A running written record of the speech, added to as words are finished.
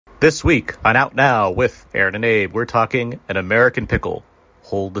This week on Out Now with Aaron and Abe, we're talking An American Pickle.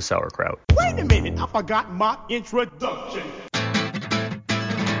 Hold the sauerkraut. Wait a minute, I forgot my introduction.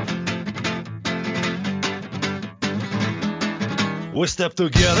 We stepped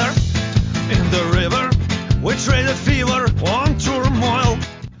together in the river. We traded fever on turmoil.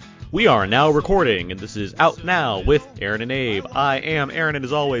 We are now recording, and this is Out Now with Aaron and Abe. I am Aaron, and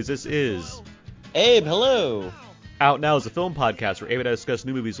as always, this is Abe. Hello. Out Now is a film podcast where Abe and I discuss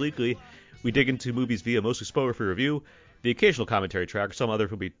new movies weekly. We dig into movies via mostly spoiler-free review, the occasional commentary track, or some other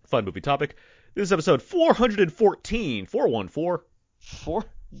fun movie topic. This is episode 414. 414.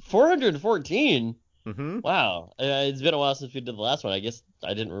 414? Mm-hmm. Wow. It's been a while since we did the last one. I guess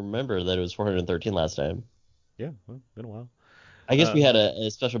I didn't remember that it was 413 last time. Yeah, well, been a while. I guess we had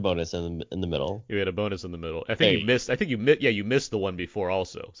a special bonus in the middle. You had a bonus in the middle. I think you missed. You missed the one before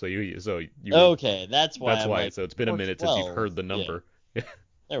also. So you. Okay, that's why. That's why. So it's been a minute since you've heard the number. Yeah.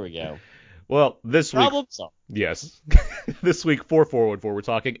 There we go. Well, this week. Problem solved. Yes. This week, 4414, we're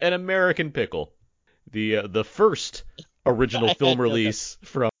talking An American Pickle, the first original film release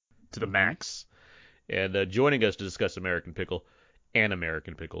from to the max. And joining us to discuss American Pickle, An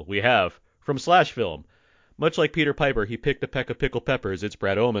American Pickle, we have from Slash Film. Much like Peter Piper, he picked a peck of pickled peppers. It's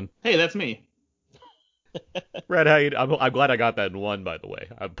Brad Oman. Hey, that's me. Brad, I'm glad I got that in one, by the way.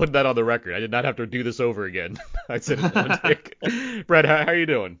 I'm putting that on the record. I did not have to do this over again. I said it in one take. Brad, how are you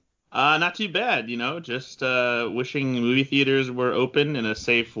doing? Not too bad, just wishing movie theaters were open in a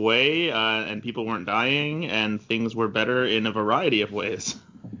safe way, and people weren't dying, and things were better in a variety of ways.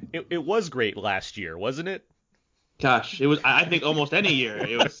 It was great last year, wasn't it? Gosh, it was. I think almost any year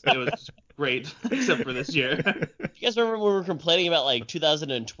it was great, except for this year. You guys remember when we were complaining about like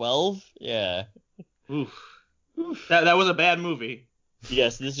 2012? Yeah. Oof. That was a bad movie.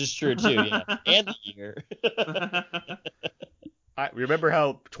 Yes, this is true too. Yeah, and the year. I remember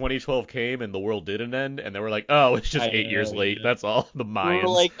how 2012 came and the world didn't end, and they were like, "Oh, it's just 8 years late." Yeah. That's all. The Mayans. We were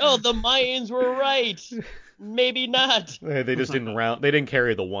like, "Oh, the Mayans were right. Maybe not." They just didn't round. They didn't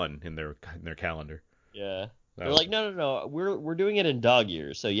carry the one in their calendar. Yeah. They're like, no. We're doing it in dog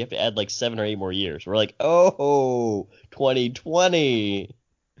years, so you have to add like 7 or 8 more years. We're like, oh, 2020.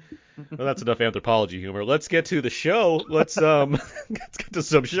 Well, that's enough anthropology humor. Let's get to the show. Let's get to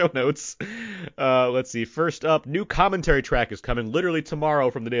some show notes. Let's see. First up, new commentary track is coming literally tomorrow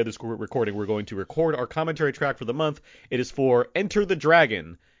from the day of this recording. We're going to record our commentary track for the month. It is for Enter the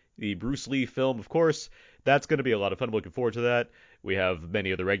Dragon, the Bruce Lee film, of course. That's going to be a lot of fun. I'm looking forward to that. We have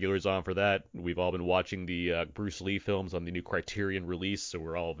many of the regulars on for that. We've all been watching the Bruce Lee films on the new Criterion release, so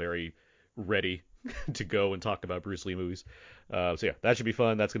we're all very ready to go and talk about Bruce Lee movies. So yeah, that should be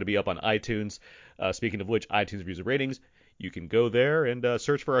fun. That's going to be up on iTunes. Speaking of which, iTunes reviews and ratings. You can go there and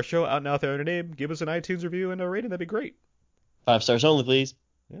search for our show, Out Now with Aaron and Abe. Give us an iTunes review and a rating. That'd be great. 5 stars only, please.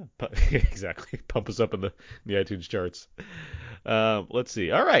 Yeah, exactly. Pump us up in the iTunes charts. Let's see.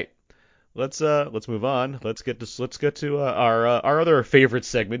 All right. Let's move on. Let's get to our other favorite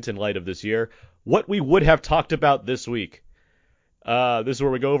segment in light of this year. What we would have talked about this week. This is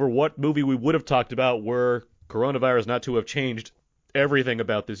where we go over what movie we would have talked about were coronavirus not to have changed everything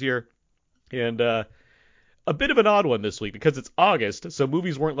about this year. And a bit of an odd one this week because it's August, so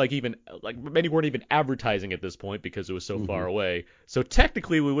movies weren't many weren't even advertising at this point because it was so far away. So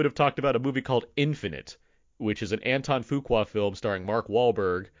technically we would have talked about a movie called Infinite, which is an Anton Fuqua film starring Mark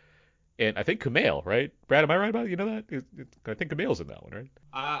Wahlberg. And I think Kumail, right? Brad, am I right about it? You know that? I think Kumail's in that one, right?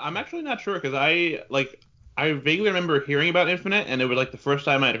 I'm actually not sure because I vaguely remember hearing about Infinite, and it was like the first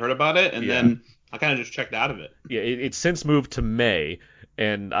time I'd heard about it, and then I kind of just checked out of it. Yeah, it's since moved to May,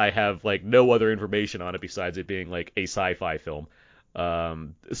 and I have like no other information on it besides it being like a sci-fi film.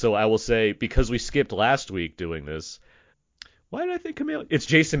 So I will say, because we skipped last week doing this, why did I think Kumail? It's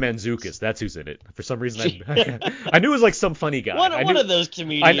Jason Mantzoukas. That's who's in it. For some reason, I knew it was like some funny guy. One of those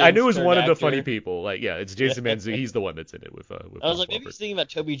comedians. I knew it was one of the funny people. Like, yeah, it's Jason Mantzoukas. He's the one that's in it with I was like, maybe he's thinking about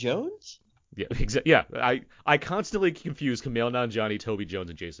Toby Jones? Yeah, exactly. Yeah, I constantly confuse Kumail Nanjiani, Toby Jones,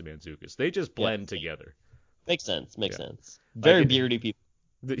 and Jason Mantzoukas. They just blend together. Makes sense. Very beardy people.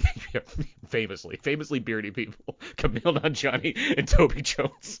 Famously beardy people. Kumail Nanjiani and Toby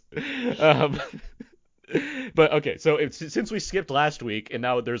Jones. But okay, so since we skipped last week, and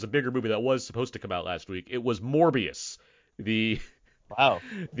now there's a bigger movie that was supposed to come out last week, it was Morbius, the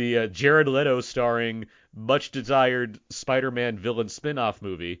Jared Leto starring much desired Spider-Man villain spin-off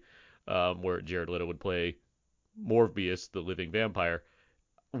movie, where Jared Leto would play Morbius, the living vampire.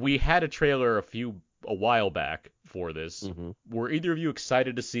 We had a trailer a while back for this. Mm-hmm. Were either of you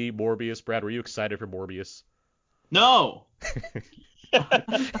excited to see Morbius? Brad, were you excited for Morbius? No.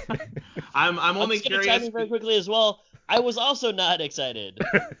 I'm only curious. Chime in very quickly as well. I was also not excited.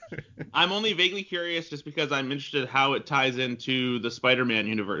 I'm only vaguely curious just because I'm interested how it ties into the Spider-Man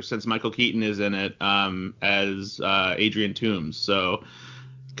universe since Michael Keaton is in it as Adrian Toomes. So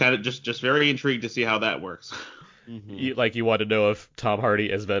kind of just very intrigued to see how that works. You want to know if Tom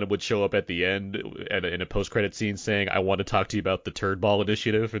Hardy as Venom would show up at the end and in a post-credit scene saying, "I want to talk to you about the Turd Ball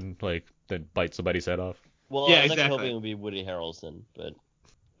Initiative," and like then bite somebody's head off. Well, Yeah, I was exactly. actually hoping it would be Woody Harrelson, but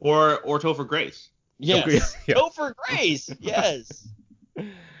Or Topher Grace. yes, Yeah. Topher Grace, yes.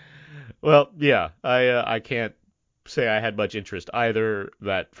 Well, yeah, I can't say I had much interest either.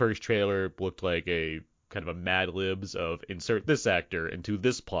 That first trailer looked like a kind of a Mad Libs of insert this actor into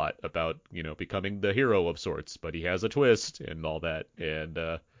this plot about, becoming the hero of sorts, but he has a twist and all that. And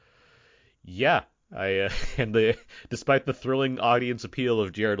yeah, and despite the thrilling audience appeal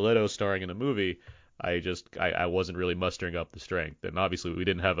of Jared Leto starring in a movie, I wasn't really mustering up the strength. And obviously we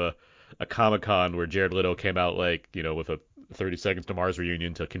didn't have a Comic-Con where Jared Leto came out with a 30 Seconds to Mars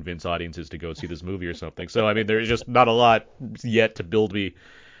reunion to convince audiences to go see this movie or something. So I mean, there's just not a lot yet to build me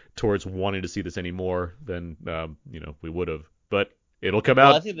towards wanting to see this any more than we would have. But it'll come Well,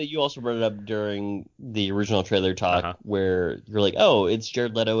 out. I think that you also brought it up during the original trailer talk Uh-huh. where you're like, oh, it's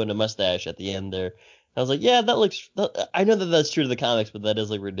Jared Leto and a mustache at the end there. I was like, yeah, I know that that's true to the comics, but that does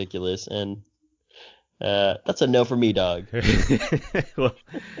look ridiculous. And that's a no for me, dog. Well,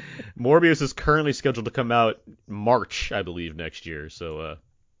 Morbius is currently scheduled to come out March, I believe, next year. So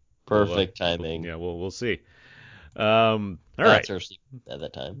Perfect timing. Yeah, we'll see. All right. That's her at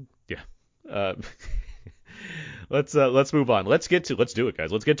that time. Yeah. Uh, let's move on. Let's do it,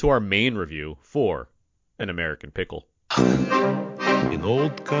 guys. Let's get to our main review for An American Pickle. In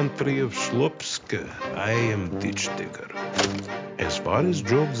old country of Schlupska, I am ditch digger. As far as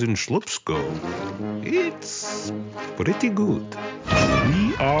jobs in Schlups go, it's pretty good.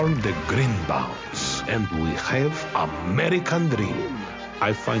 We are the Greenbaums, and we have American dream.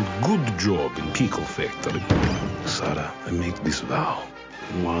 I find good job in pickle factory. Sarah, I make this vow.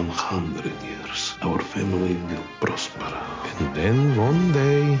 In 100 years, our family will prosper. And then one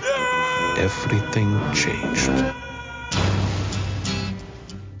day, everything changed.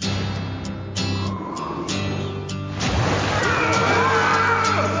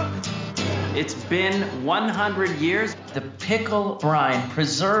 It's been 100 years. The pickle brine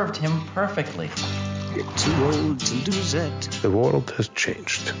preserved him perfectly. You're too old to lose it. The world has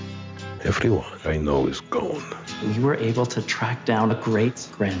changed. Everyone I know is gone. You were able to track down a great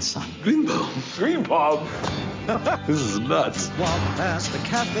grandson. Greenbaum. Greenbaum. This is nuts. Walk past the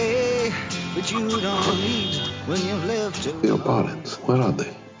cafe, but you don't need when you live too Your long. parents, where are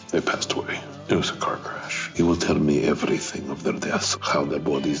they? They passed away. It was a car crash. He will tell me everything of their deaths, how their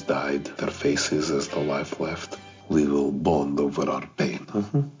bodies died, their faces as the life left. We will bond over our pain. Oh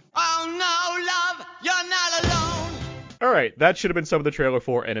no, love, you're not alone. All right, that should have been some of the trailer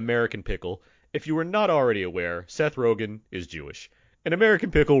for An American Pickle. If you were not already aware, Seth Rogen is Jewish. An American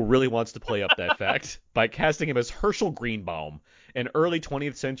Pickle really wants to play up that fact by casting him as Herschel Greenbaum, an early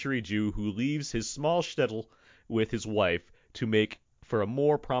 20th century Jew who leaves his small shtetl with his wife to make for a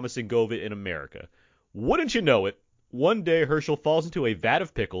more promising go of it in America. Wouldn't you know it, one day Herschel falls into a vat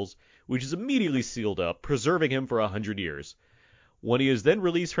of pickles, which is immediately sealed up, preserving him for 100 years. When he is then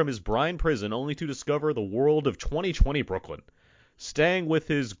released from his brine prison only to discover the world of 2020 Brooklyn. Staying with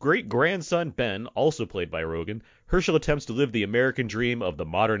his great-grandson Ben, also played by Rogen, Herschel attempts to live the American dream of the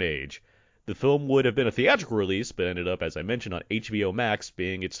modern age. The film would have been a theatrical release, but ended up, as I mentioned, on HBO Max,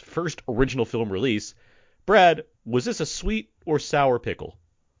 being its first original film release. Brad, was this a sweet or sour pickle?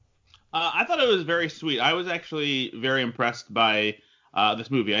 I thought it was very sweet. I was actually very impressed by this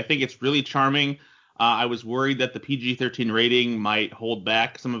movie. I think it's really charming. I was worried that the PG-13 rating might hold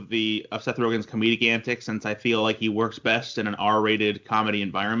back some of Seth Rogen's comedic antics, since I feel like he works best in an R-rated comedy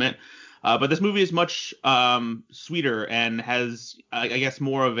environment. But this movie is much sweeter and has, I guess,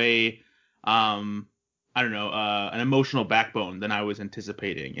 more of an emotional backbone than I was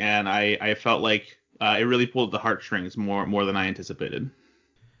anticipating. And I felt like it really pulled the heartstrings more than I anticipated.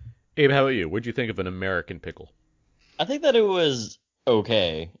 Abe, how about you? What'd you think of An American Pickle? I think that it was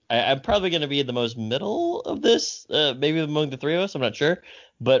okay. I'm probably going to be in the most middle of this, maybe among the three of us. I'm not sure.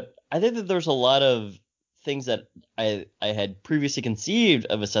 But I think that there's a lot of things that I had previously conceived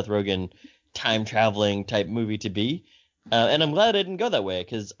of a Seth Rogen time traveling type movie to be. And I'm glad it didn't go that way,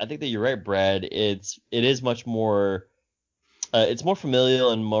 because I think that you're right, Brad. It is much more it's more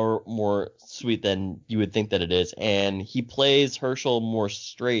familial and more sweet than you would think that it is. And he plays Herschel more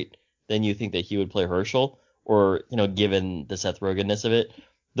straight than you think that he would play Herschel, or, given the Seth Rogen-ness of it.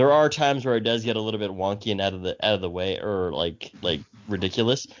 There are times where it does get a little bit wonky and out of the way, or like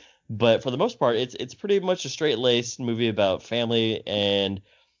ridiculous. But for the most part, it's pretty much a straight-laced movie about family and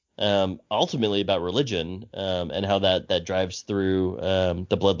ultimately about religion, and how that drives through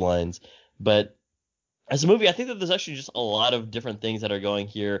the bloodlines. But as a movie, I think that there's actually just a lot of different things that are going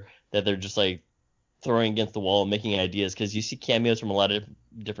here that they're just like throwing against the wall and making ideas, because you see cameos from a lot of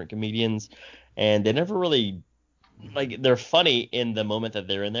different comedians, and they never really, like, they're funny in the moment that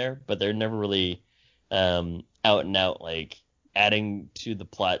they're in there, but they're never really out and out like adding to the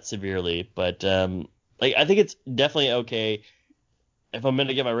plot severely. But like, I think it's definitely okay. If I'm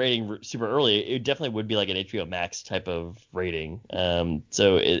gonna get my rating super early, it definitely would be like an HBO Max type of rating.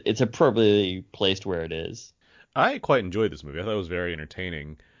 So it's appropriately placed where it is. I quite enjoyed this movie. I thought it was very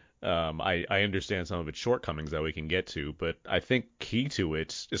entertaining. I understand some of its shortcomings that we can get to, but I think key to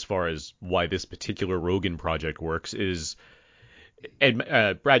it, as far as why this particular Rogan project works, is, and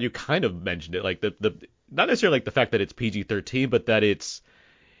Brad, you kind of mentioned it, like the not necessarily like the fact that it's PG-13, but that it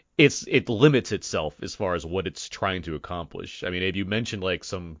limits itself as far as what it's trying to accomplish. I mean, Abe, you mentioned like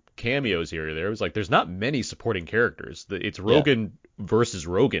some cameos here or there. It was like there's not many supporting characters. It's Rogan versus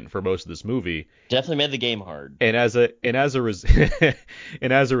Rogan for most of this movie. Definitely made the game hard. And as a and as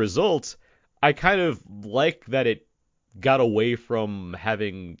a result, I kind of like that it got away from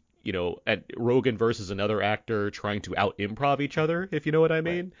having, at Rogan versus another actor trying to out improv each other, if you know what I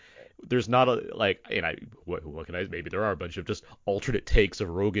mean. Right. There's not a, like, and what can I, maybe there are a bunch of just alternate takes of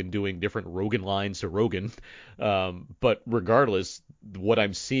Rogan doing different Rogan lines to Rogan. But regardless, what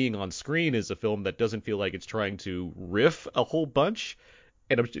I'm seeing on screen is a film that doesn't feel like it's trying to riff a whole bunch.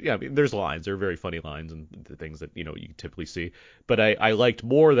 And I mean, there's lines, there are very funny lines and the things that, you typically see. But I liked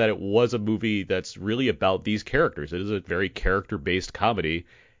more that it was a movie that's really about these characters. It is a very character-based comedy.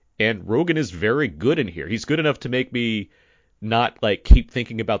 And Rogan is very good in here. He's good enough to make me not like keep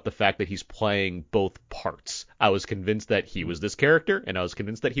thinking about the fact that he's playing both parts. I was convinced that he was this character, and I was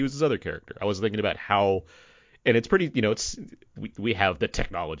convinced that he was this other character. I was thinking about how, and it's pretty, we have the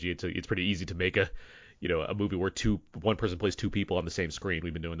technology. It's pretty easy to make a movie where one person plays two people on the same screen.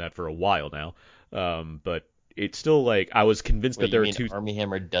 We've been doing that for a while now. But it's still like I was convinced that there are two. Armie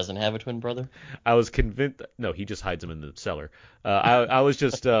Hammer doesn't have a twin brother? I was convinced. No, he just hides them in the cellar. I was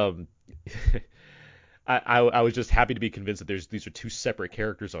just I was just happy to be convinced that these are two separate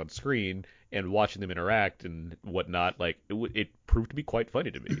characters on screen, and watching them interact and whatnot, like it proved to be quite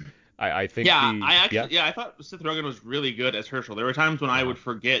funny to me. I think I thought Seth Rogen was really good as Herschel. There were times when I would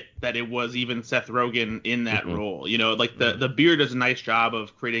forget that it was even Seth Rogen in that role. Like the beard does a nice job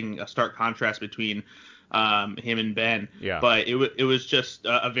of creating a stark contrast between him and Ben. Yeah. But it was just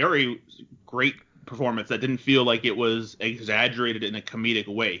a very great performance that didn't feel like it was exaggerated in a comedic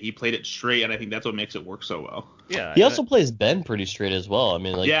way. He played it straight, and I think that's what makes it work so well. Yeah. He also plays Ben pretty straight as well. I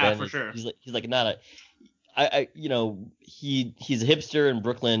mean, like, yeah, Ben for sure. He's like not a. He's a hipster in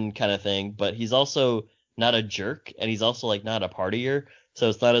Brooklyn kind of thing, but he's also not a jerk, and he's also like not a partier. So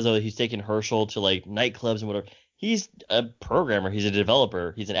it's not as though he's taking Herschel to like nightclubs and whatever. He's a programmer. He's a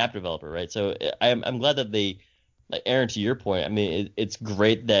developer. He's an app developer, right? So I'm glad that they, like, Aaron, to your point, I mean, it's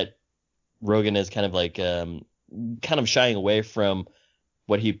great that Rogan is kind of like kind of shying away from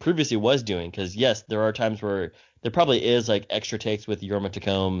what he previously was doing, because yes, there are times where there probably is like extra takes with Yorma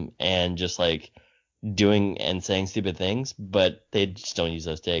Tacome and just like doing and saying stupid things, but they just don't use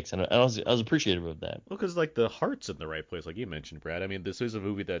those takes, and I was appreciative of that. Well, because like the heart's in the right place, like you mentioned, Brad. I mean, this is a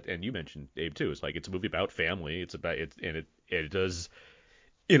movie that, and you mentioned, Abe, too. It's like it's a movie about family. It's about it does,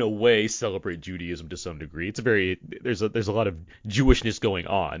 in a way, celebrate Judaism to some degree. It's there's a lot of Jewishness going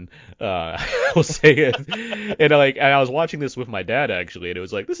on. I'll say it. And I was watching this with my dad, actually, and it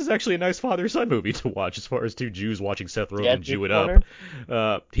was like, this is actually a nice father-son movie to watch, as far as two Jews watching Seth Rogen Jew it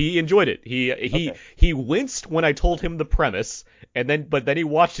up. He enjoyed it. He winced when I told him the premise, but then he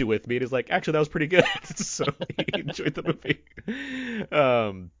watched it with me and is like, actually, that was pretty good. So he enjoyed the movie.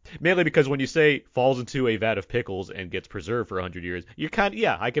 Mainly because when you say falls into a vat of pickles and gets preserved for 100 years, you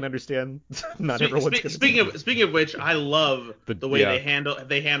I can understand. Not everyone's going to. Speaking of which, I love the way they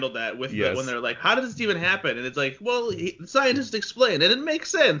handled that with when they're like, how does this even happen? And it's like, well, the scientists explain, and it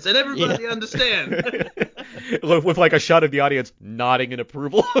makes sense, and everybody understands. With like a shot of the audience nodding in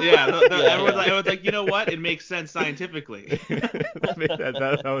approval. Everyone's like, you know what? It makes sense scientifically.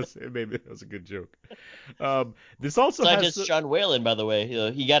 that was a good joke. This also scientist has Sean Whalen, by the way,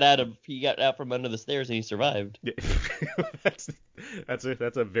 he got out from under the stairs and he survived. Yeah.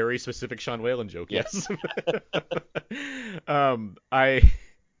 That's a very specific Sean Whalen joke. Yes.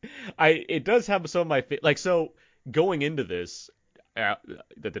 It does have some of my so going into this. That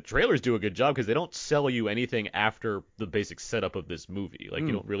the trailers do a good job because they don't sell you anything after the basic setup of this movie. Like,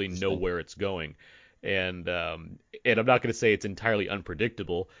 you don't really know where it's going. and I'm not going to say it's entirely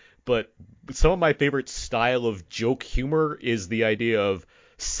unpredictable, but some of my favorite style of joke humor is the idea of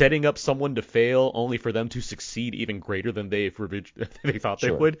setting up someone to fail only for them to succeed even greater than they thought they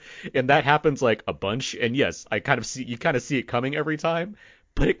Sure. would, and that happens like a bunch. And yes, you kind of see it coming every time,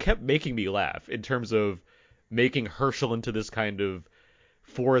 but it kept making me laugh in terms of making Herschel into this kind of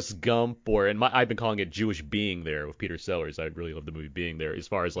Forrest Gump, I've been calling it Jewish Being There with Peter Sellers. I really love the movie Being There, as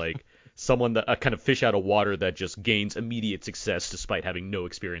far as like someone that a kind of fish out of water that just gains immediate success despite having no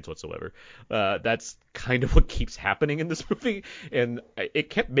experience whatsoever. That's kind of what keeps happening in this movie, and it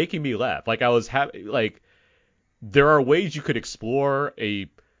kept making me laugh. Like I was happy. Like there are ways you could explore an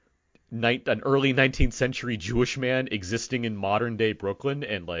early 19th century Jewish man existing in modern day Brooklyn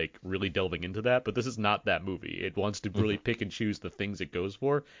and like really delving into that, but this is not that movie. It wants to really pick and choose the things it goes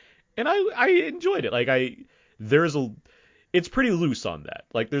for, and I enjoyed it. It's pretty loose on that.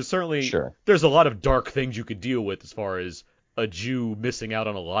 Like there's a lot of dark things you could deal with as far as a Jew missing out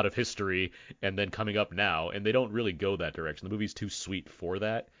on a lot of history and then coming up now, and they don't really go that direction. The movie's too sweet for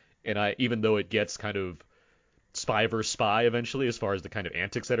that, and even though it gets kind of spy versus spy eventually as far as the kind of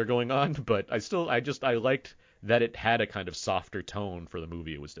antics that are going on, but I liked that it had a kind of softer tone for the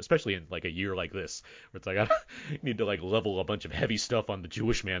movie. It was especially in like a year like this where it's like I need to like level a bunch of heavy stuff on the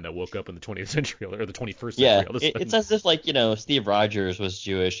Jewish man that woke up in the 20th century or the 21st century. Yeah, it's as if like Steve Rogers was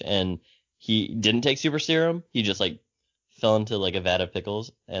Jewish and he didn't take super serum. He just like fell into like a vat of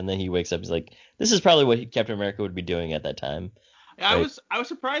pickles, and then he wakes up. He's like, this is probably what Captain America would be doing at that time. I Right. was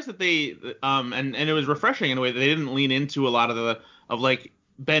surprised that they and it was refreshing in a way that they didn't lean into a lot of like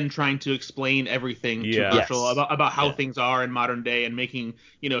Ben trying to explain everything to Herschel Yes. about how things are in modern day and making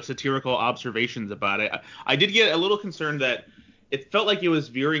satirical observations about it. I did get a little concerned that it felt like it was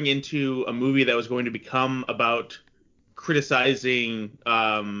veering into a movie that was going to become about criticizing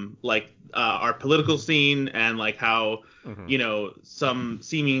our political scene and like how some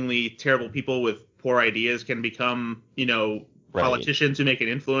seemingly terrible people with poor ideas can become Right. politicians who make an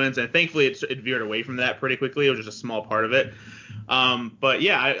influence, and thankfully it veered away from that pretty quickly. It was just a small part of it. But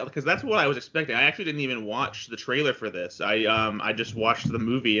yeah, because that's what I was expecting. I actually didn't even watch the trailer for this. I just watched the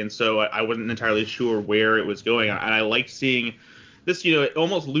movie, and so I wasn't entirely sure where it was going. And I liked seeing this,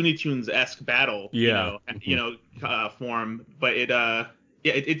 almost Looney Tunes-esque battle, form. But it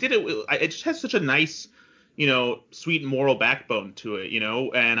did it. It just has such a nice, sweet moral backbone to it,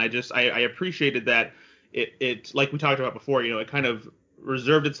 and I appreciated that. It like we talked about before, it kind of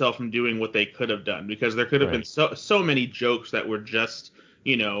reserved itself from doing what they could have done, because there could have been so many jokes that were just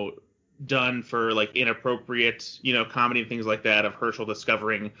done for like inappropriate comedy and things like that of Herschel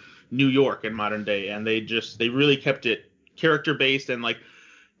discovering New York in modern day, and they really kept it character based. And like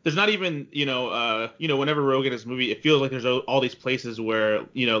there's not even whenever Rogan is a movie, it feels like there's all these places where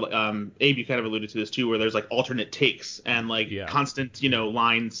Abe, you kind of alluded to this too, where there's like alternate takes and like constant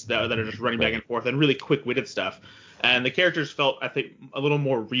lines that are just running back and forth and really quick-witted stuff. And the characters felt, I think, a little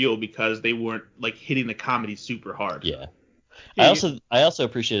more real because they weren't like hitting the comedy super hard. Yeah. I also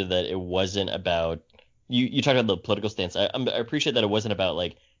appreciated that it wasn't about you talked about the political stance. I appreciate that it wasn't about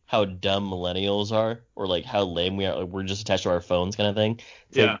like how dumb millennials are or like how lame we are. Like, we're just attached to our phones kind of thing.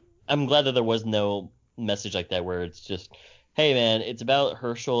 Like, I'm glad that there was no message like that where it's just, hey man, it's about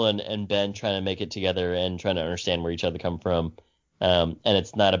Herschel and Ben trying to make it together and trying to understand where each other come from. And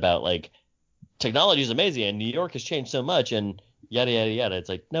it's not about like technology is amazing and New York has changed so much and yada yada yada. It's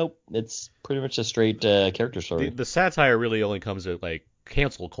like, nope, it's pretty much a straight character story. The satire really only comes at like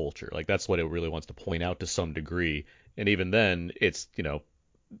cancel culture. Like that's what it really wants to point out to some degree. And even then, it's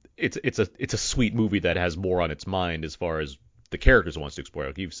it's a sweet movie that has more on its mind as far as the characters it wants to explore,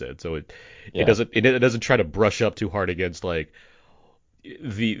 like you've said. So it doesn't try to brush up too hard against like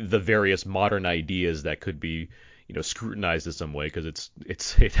the various modern ideas that could be scrutinized in some way, because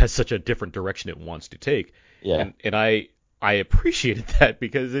it has such a different direction it wants to take. Yeah. And I appreciated that,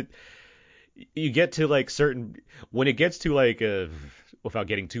 because you get to like when it gets to like without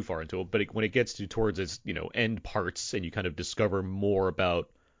getting too far into it, but when it gets to towards its end parts and you kind of discover more about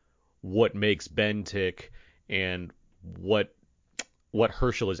what makes Ben tick and what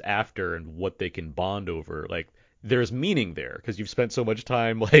Herschel is after and what they can bond over, like there's meaning there, because you've spent so much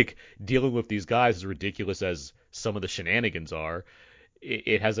time like dealing with these guys, as ridiculous as some of the shenanigans are.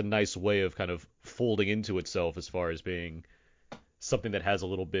 It has a nice way of kind of folding into itself as far as being something that has a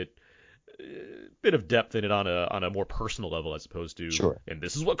little bit of depth in it on a more personal level, as opposed to and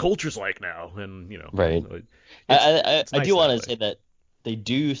this is what culture's like now, and right. I do want to say that they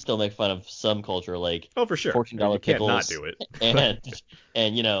do still make fun of some culture, like for sure $14 pickles, not do it, and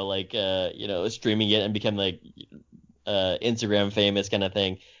streaming it and become like Instagram famous kind of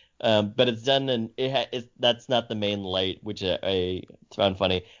thing. But it's done and that's not the main light, which I found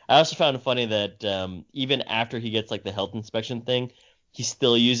funny. I also found it funny that even after he gets like the health inspection thing, he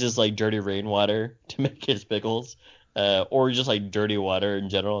still uses like dirty rainwater to make his pickles, or just like dirty water in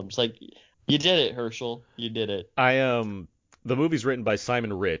general. I'm just like, you did it, Herschel. You did it. The movie's written by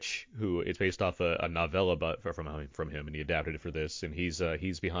Simon Rich, who it's based off a novella from him, and he adapted it for this. And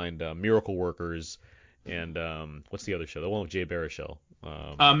he's behind Miracle Workers and what's the other show? The one with Jay Baruchel.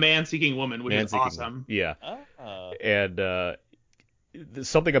 Man Seeking Woman, which Man is Seeking awesome. Yeah. Oh. And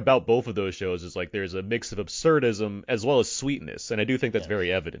something about both of those shows is like there's a mix of absurdism as well as sweetness, and I do think that's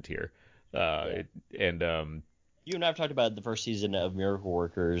very evident here. You and I have talked about the first season of Miracle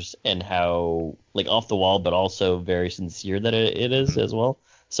Workers and how like off the wall, but also very sincere that it is as well.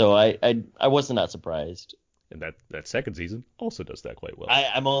 So I was not surprised. And that second season also does that quite well.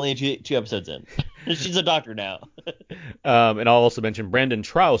 I'm only two episodes in. She's a doctor now. And I'll also mention Brandon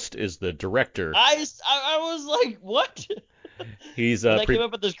Troust is the director. I was like, what? He's when I came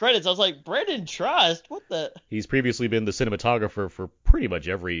up with those credits, I was like, Brandon Troust? What the? He's previously been the cinematographer for pretty much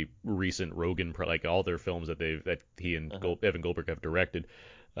every recent Rogen, like all their films that he and Evan Goldberg have directed,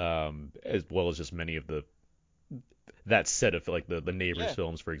 as well as just many of that set of like the Neighbors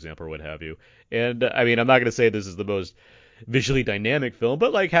films, for example, or what have you. And I mean, I'm not gonna say this is the most visually dynamic film,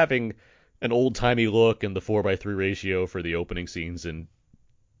 but like having an old timey look and the 4:3 ratio for the opening scenes in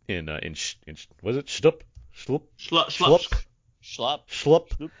was it Schlup.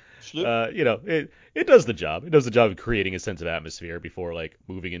 It does the job. It does the job of creating a sense of atmosphere before like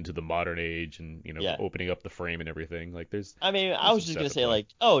moving into the modern age and opening up the frame and everything. Like I was just gonna say like,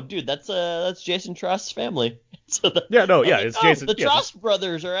 oh dude, that's Jason Troust's family. So it's Jason. The Troust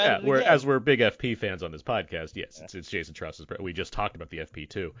brothers are at it again. As we're big FP fans on this podcast, yes, it's Jason Troust's. We just talked about the FP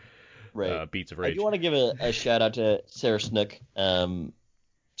too. Right. Beats of Rage. I do want to give a shout out to Sarah Snook.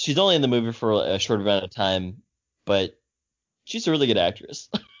 She's only in the movie for a short amount of time, but she's a really good actress.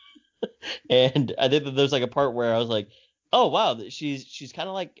 And I think that there's like a part where I was like, oh wow, she's kind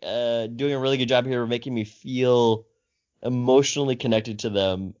of like doing a really good job here of making me feel emotionally connected to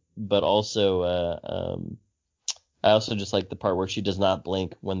them, but also I also just like the part where she does not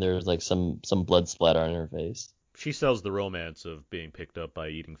blink when there's like some blood splatter on her face. She sells the romance of being picked up by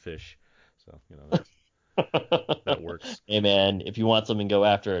eating fish, so that works. Hey man, if you want something, go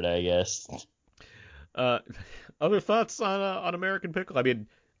after it, I guess. Other thoughts on American Pickle? I mean,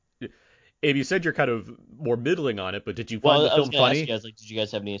 Abe, you said you're kind of more middling on it, but did you find the film funny? Ask you guys, like, did you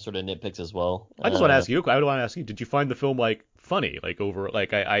guys have any sort of nitpicks as well? I just want to ask you. I want to ask you. Did you find the film like funny? Like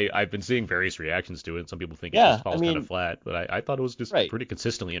I've been seeing various reactions to it. Some people think it just falls kind of flat, but I thought it was just pretty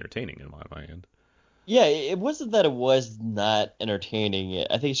consistently entertaining in my end. Yeah, it wasn't that it was not entertaining.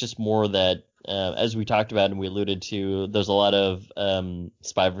 I think it's just more that, as we talked about and we alluded to, there's a lot of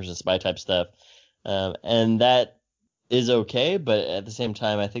spy versus spy type stuff, and that is okay. But at the same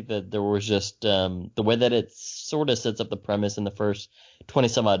time, I think that there was just the way that it sort of sets up the premise in the first 20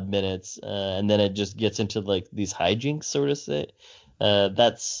 some odd minutes, and then it just gets into like these hijinks, sort of say.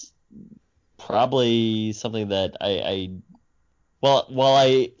 That's probably something that while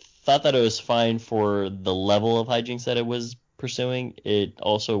I thought that it was fine for the level of hijinks that it was pursuing, it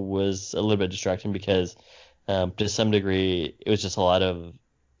also was a little bit distracting because to some degree it was just a lot of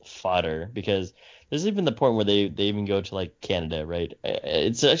fodder, because there's even the point where they even go to like Canada, right?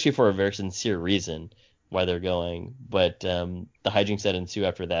 It's actually for a very sincere reason why they're going, but the hijinks that ensue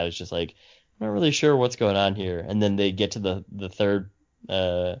after that is just like, I'm not really sure what's going on here. And then they get to the third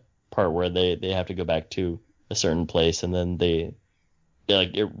part where they have to go back to a certain place, and then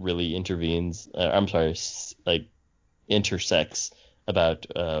like it really intervenes. Like intersects about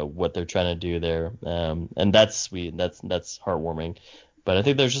what they're trying to do there, and that's sweet. That's heartwarming. But I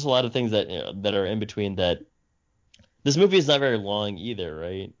think there's just a lot of things that that are in between. That this movie is not very long either,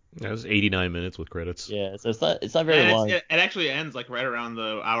 right? It was 89 minutes with credits. Yeah, so it's not very long. It actually ends like right around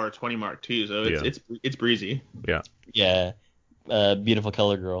the hour 20 mark too, so it's breezy. Yeah. Yeah, beautiful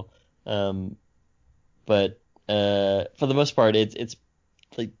color girl. But for the most part, it's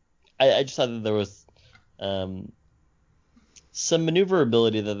like I just thought that there was some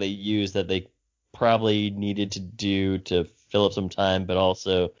maneuverability that they used that they probably needed to do to fill up some time, but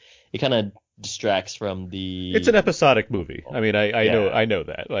also it kind of distracts from the. It's an episodic movie. I mean, I know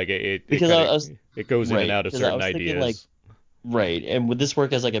that. Like it goes in and out of certain ideas. Right, and would this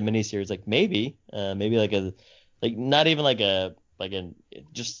work as like a miniseries? Like maybe not even like a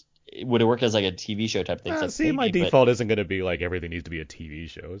just. Would it work as like a TV show type thing? My default isn't going to be like everything needs to be a TV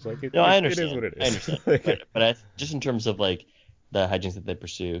show. It's like I understand. It is what it is. I understand. but just in terms of like the hijinks that they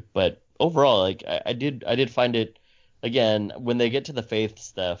pursue, but overall, like I did find it again, when they get to the faith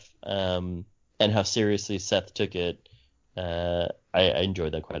stuff, and how seriously Seth took it, I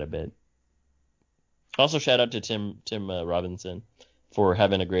enjoyed that quite a bit. Also, shout out to Tim Robinson for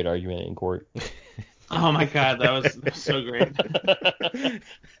having a great argument in court. Oh my God, that was so great.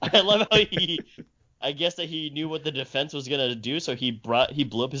 I love how I guess that he knew what the defense was gonna do, so he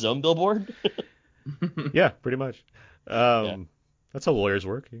blew up his own billboard. Yeah, pretty much. Yeah. That's how lawyers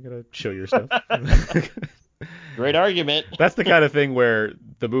work. You gotta show your stuff. Great argument. That's the kind of thing where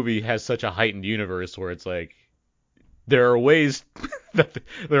the movie has such a heightened universe where it's like there are ways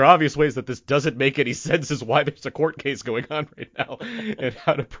there are obvious ways that this doesn't make any sense is why there's a court case going on right now and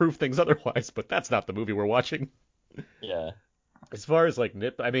how to prove things otherwise, but that's not the movie we're watching. Yeah. As far as like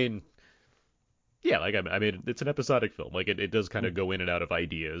nip, I mean, yeah, like I mean, it's an episodic film. Like it does kind of go in and out of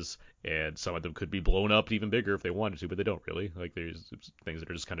ideas, and some of them could be blown up even bigger if they wanted to, but they don't really. Like there's things that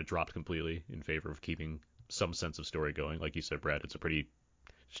are just kind of dropped completely in favor of keeping some sense of story going. Like you said, Brad, it's a pretty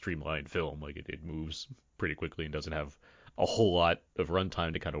streamlined film. Like it moves pretty quickly and doesn't have a whole lot of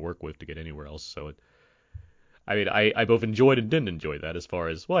runtime to kind of work with to get anywhere else. So I mean, I both enjoyed and didn't enjoy that as far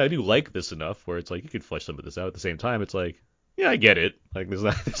as, well, I do like this enough where it's like you could flesh some of this out. At the same time, it's like, yeah, I get it. Like there's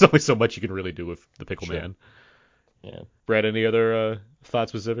only so much you can really do with the Pickle Sure. Man. Yeah. Brad, any other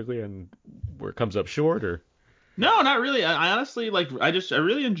thoughts specifically and where it comes up short or? No, not really. I honestly I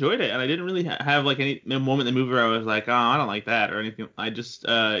really enjoyed it, and I didn't really have like any moment in the movie where I was like, oh, I don't like that or anything. I just,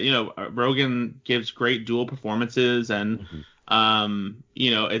 Rogan gives great dual performances, and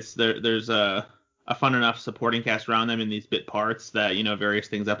there's a fun enough supporting cast around them in these bit parts that varies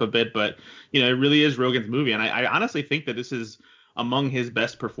things up a bit, but it really is Rogan's movie, and I honestly think that this is among his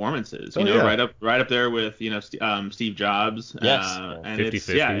best performances. Yeah. right up there with Steve Jobs. Yes. And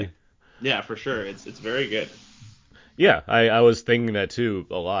 50-50. yeah, for sure. It's very good. Yeah, I was thinking that too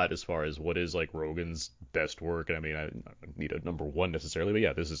a lot as far as what is like Rogan's best work. And I mean, I don't need a number one necessarily, but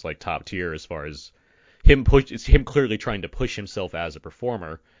yeah, this is like top tier as far as it's him clearly trying to push himself as a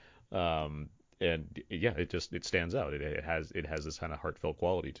performer. And yeah, it stands out. It has this kind of heartfelt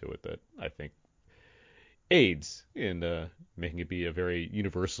quality to it that I think aids in making it be a very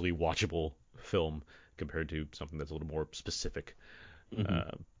universally watchable film compared to something that's a little more specific.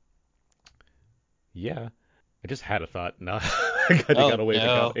 Yeah. I just had a thought. No, it got away.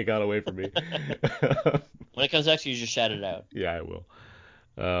 No. It got away from me. When it comes back to you, just shout it out. Yeah, I will.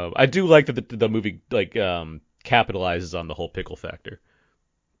 I do like that the movie capitalizes on the whole pickle factor.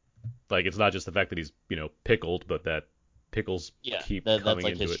 Like it's not just the fact that he's pickled, but that pickles keep coming that's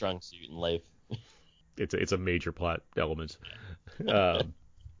like into his it. strong suit in life. It's a major plot element. And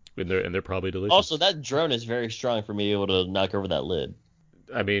they're probably delicious. Also, that drone is very strong for me able to knock over that lid.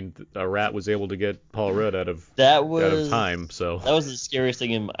 I mean, a rat was able to get Paul Rudd out of time, so that was the scariest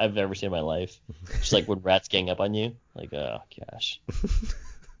thing I've ever seen in my life. Just like when rats gang up on you, like, oh gosh.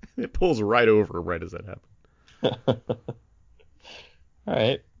 It pulls right over right as that happens. All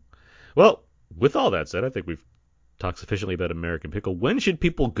right. Well, with all that said, I think we've talked sufficiently about American Pickle. When should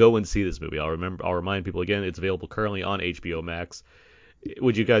people go and see this movie? I'll remind people again, it's available currently on HBO Max.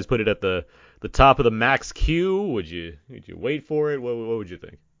 Would you guys put it at the top of the Max queue? Would you wait for it? What would you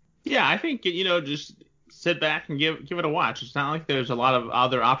think? Yeah, I think just sit back and give it a watch. It's not like there's a lot of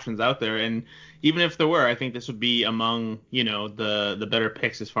other options out there, and even if there were, I think this would be among the better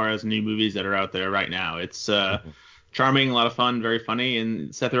picks as far as new movies that are out there right now. It's charming, a lot of fun, very funny,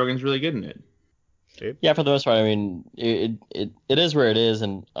 and Seth Rogen's really good in it. Yeah, for the most part, I mean, it is where it is,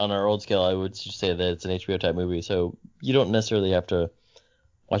 and on our old scale, I would just say that it's an HBO type movie, so you don't necessarily have to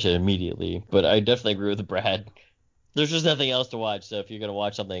watch it immediately. But I definitely agree with Brad. There's just nothing else to watch, so if you're gonna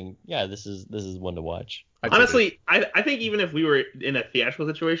watch something, yeah, this is one to watch. Honestly, I think even if we were in a theatrical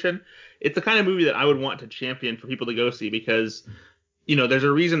situation, it's the kind of movie that I would want to champion for people to go see because there's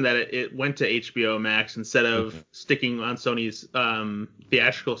a reason that it went to HBO Max instead of sticking on Sony's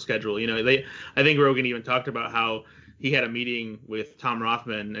theatrical schedule. I think Rogan even talked about how he had a meeting with Tom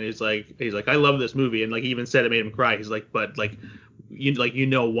Rothman, and he's like, I love this movie, and like he even said it made him cry. He's like, but like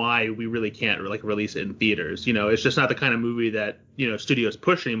why we really can't release it in theaters. It's just not the kind of movie that studios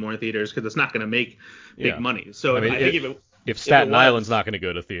push anymore in theaters because it's not going to make big money. So I think if Staten Island's not going to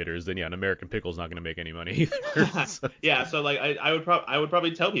go to theaters, then yeah, an American Pickle's not going to make any money either. Yeah, so like I would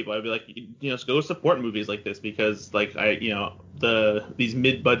probably tell people, I'd be like, go support movies like this because like these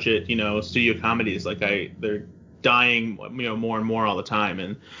mid-budget studio comedies they're dying more and more all the time,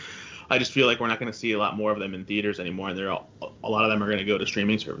 and I just feel like we're not going to see a lot more of them in theaters anymore, and a lot of them are going to go to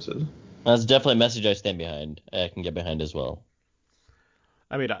streaming services. That's definitely a message I stand behind. I can get behind as well.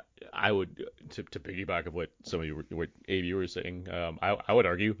 I mean, I would to piggyback of what some of you what AB were saying. I would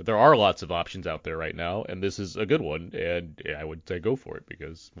argue there are lots of options out there right now, and this is a good one. And I would say go for it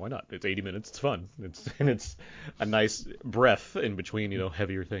because why not? It's 80 minutes. It's fun. It's a nice breath in between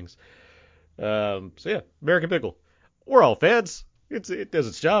heavier things. So yeah, American Pickle. We're all fans. It does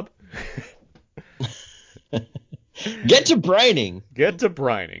its job. Get to brining. Get to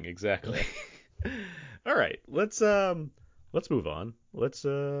brining, exactly. All right, let's move on. Let's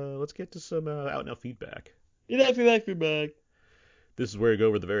get to some out and out feedback. Feedback. This is where we go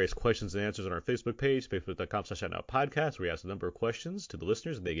over the various questions and answers on our Facebook page, facebook.com/outnoutpodcast, where we asked a number of questions to the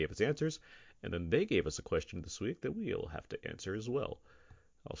listeners and they gave us answers, and then they gave us a question this week that we'll have to answer as well.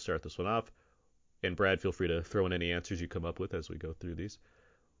 I'll start this one off, and Brad, feel free to throw in any answers you come up with as we go through these.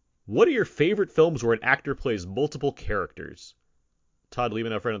 What are your favorite films where an actor plays multiple characters? Todd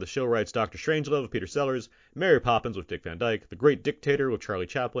Lehman, our friend of the show, writes Dr. Strangelove with Peter Sellers, Mary Poppins with Dick Van Dyke, The Great Dictator with Charlie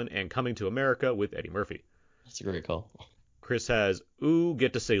Chaplin, and Coming to America with Eddie Murphy. That's a great call. Chris has,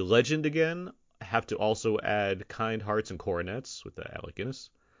 get to say Legend again. Have to also add Kind Hearts and Coronets with Alec Guinness.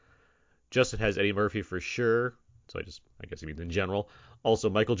 Justin has Eddie Murphy for sure. So I guess he means in general. Also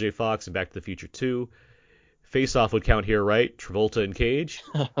Michael J. Fox and Back to the Future 2. Face Off would count here, right? Travolta and Cage.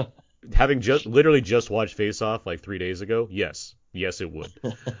 Having literally just watched Face Off like 3 days ago, yes, it would.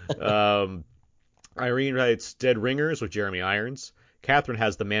 Irene writes Dead Ringers with Jeremy Irons. Catherine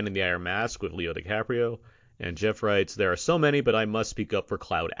has The Man in the Iron Mask with Leo DiCaprio. And Jeff writes, there are so many, but I must speak up for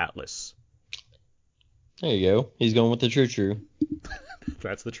Cloud Atlas. There you go. He's going with the true.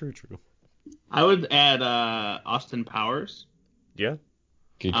 That's the true. I would add Austin Powers. Yeah.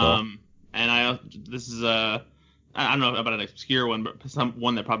 Good call. And this is I don't know about an obscure one, but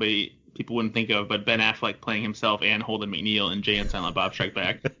one that probably people wouldn't think of, but Ben Affleck playing himself and Holden McNeil in Jay and Silent Bob Strike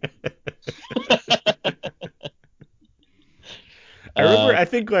Back. I remember,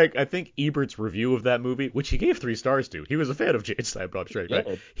 I think Ebert's review of that movie, which he gave 3 stars to, he was a fan of Jay and Silent Bob Strike Back.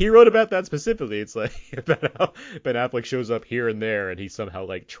 He wrote about that specifically. It's like about how Ben Affleck shows up here and there, and he somehow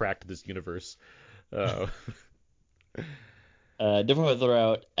tracked this universe. Different way to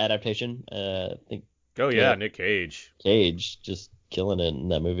throw out adaptation. I think. Oh yeah, Nick Cage. Cage just killing it in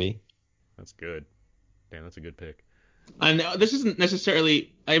that movie. That's good. Damn, that's a good pick. And this isn't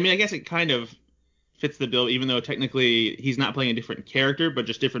necessarily. I mean, I guess it kind of fits the bill, even though technically he's not playing a different character, but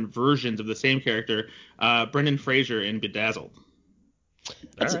just different versions of the same character. Brendan Fraser in Bedazzled.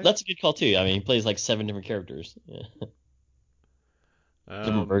 That's a good call too. I mean, he plays 7 different characters. Yeah.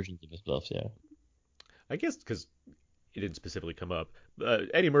 Different versions of himself. Yeah. I guess because it didn't specifically come up.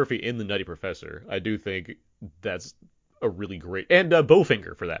 Eddie Murphy in The Nutty Professor, I do think that's a really great, and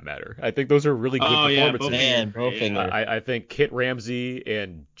Bowfinger for that matter. I think those are really good performances. Yeah, Bowfinger. I think Kit Ramsey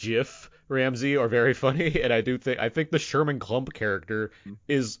and Jiff Ramsey are very funny, and I think the Sherman Klump character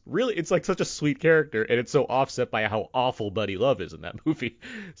is really, it's such a sweet character, and it's so offset by how awful Buddy Love is in that movie.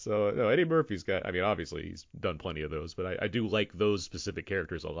 So no, Eddie Murphy's got, I mean, obviously he's done plenty of those, but I do like those specific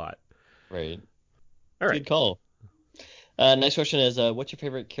characters a lot. Right. All right. Good call. Next question is, what's your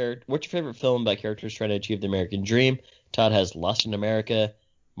favorite film about characters trying to achieve the American dream? Todd has Lost in America.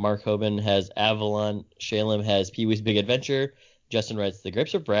 Mark Hoban has Avalon. Shalem has Pee-wee's Big Adventure. Justin writes The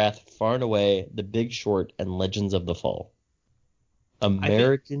Grapes of Wrath, Far and Away, The Big Short, and Legends of the Fall.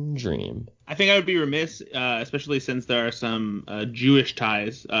 American Dream. I think I would be remiss, especially since there are some Jewish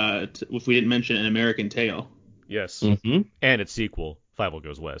ties, if we didn't mention An American Tale. Yes. Mm-hmm. And its sequel, Five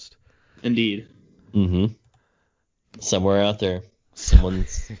Goes West. Indeed. Mm-hmm. Somewhere out there,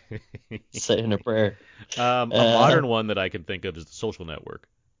 someone's saying a prayer. A modern one that I can think of is The Social Network.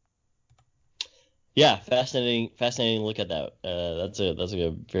 Yeah, fascinating look at that. That's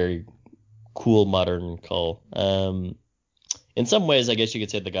a very cool modern call. In some ways, I guess you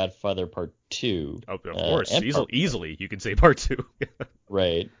could say The Godfather Part 2. Oh, of course, easily you could say Part 2.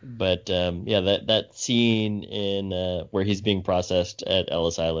 Right, but that scene in where he's being processed at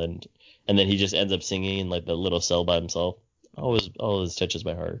Ellis Island, and then he just ends up singing in the little cell by himself. Always touches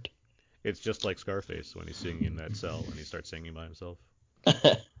my heart. It's just like Scarface when he's singing in that cell and he starts singing by himself.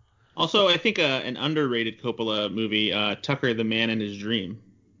 Also, I think an underrated Coppola movie, Tucker, the Man in His Dream.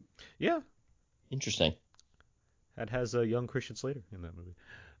 Yeah. Interesting. That has a young Christian Slater in that movie.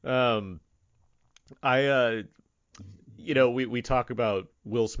 We talk about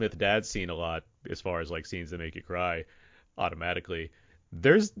Will Smith dad scene a lot as far as scenes that make you cry automatically.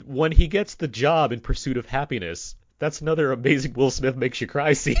 There's when he gets the job in Pursuit of Happiness. That's another amazing Will Smith makes you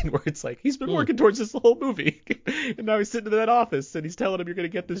cry scene where it's he's been working towards this the whole movie, and now he's sitting in that office and he's telling him you're going to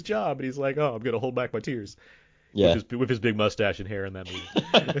get this job, and he's like, oh, I'm going to hold back my tears. Yeah. With his big mustache and hair in that movie.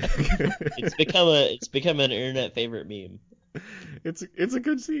 It's become an internet favorite meme. It's a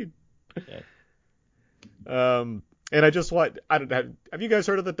good scene. Yeah. And I just want I don't have you guys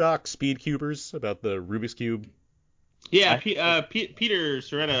heard of the doc Speed Cubers about the Rubik's Cube? Yeah, Peter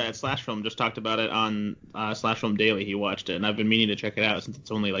Soretta at Slash Film just talked about it on Slash Film Daily. He watched it, and I've been meaning to check it out since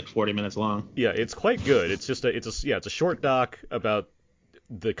it's only like 40 minutes long. Yeah, it's quite good. It's just it's a short doc about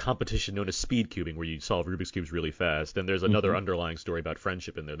the competition known as speed cubing, where you solve Rubik's cubes really fast. And there's another underlying story about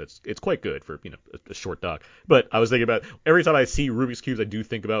friendship in there it's quite good for a short doc. But I was thinking about every time I see Rubik's cubes, I do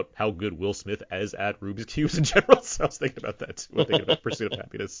think about how good Will Smith is at Rubik's cubes in general. So I was thinking about that too. I'm thinking about Pursuit of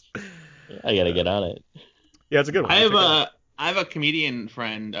Happiness. I gotta get on it. Yeah, it's a good one. I have a comedian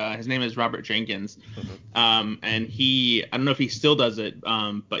friend. His name is Robert Jenkins. And I don't know if he still does it,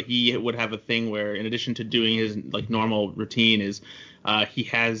 but he would have a thing where, in addition to doing his like normal routine, he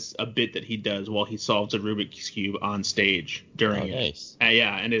has a bit that he does while he solves a Rubik's cube on stage during it. Nice.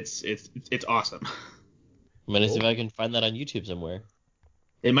 Yeah, and it's awesome. I'm gonna see if I can find that on YouTube somewhere.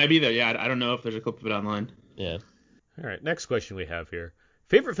 It might be there. Yeah, I don't know if there's a clip of it online. Yeah. All right, next question we have here.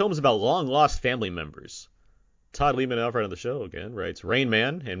 Favorite films about long lost family members? Todd Lehman, Alfred on the show again, writes Rain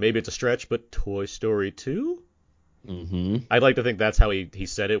Man, and maybe it's a stretch, but Toy Story 2? Mm-hmm. I'd like to think that's how he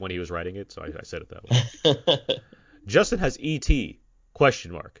said it when he was writing it, so I said it that way. Justin has E.T.,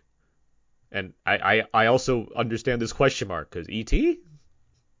 question mark. And I also understand this question mark, because E.T.?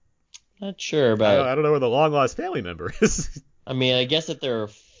 Not sure about... I don't know where the long-lost family member is. I mean, I guess if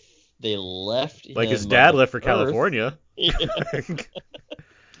they left like him his dad left for Earth. California. Yeah.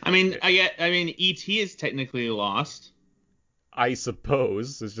 I mean, E.T. is technically lost. I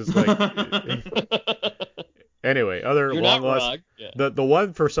suppose. It's just like... Anyway, other You're long not lost. wrong. Yeah. The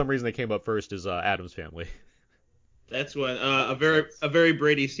one for some reason that came up first is Addams Family. That's what a very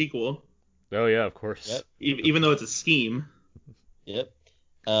Brady sequel. Oh yeah, of course. Yep. Even though it's a scheme. Yep.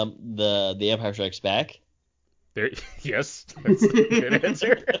 The Empire Strikes Back. There, yes, that's a good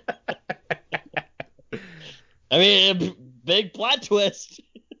answer. I mean, big plot twist.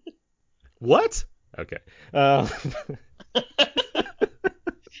 What? Okay. I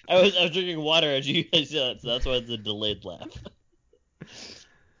was drinking water as you guys said that, so that's why it's a delayed laugh.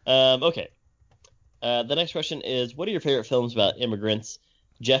 Okay. The next question is, what are your favorite films about immigrants?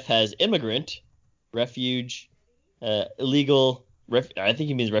 Jeff has immigrant, refuge, illegal. I think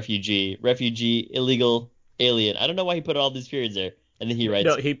he means refugee, illegal, alien. I don't know why he put all these periods there. And then he writes.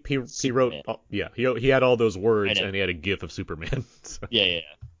 No, he wrote. Yeah, he had all those words, and he had a GIF of Superman. So. Yeah.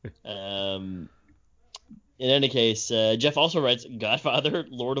 In any case, Jeff also writes Godfather,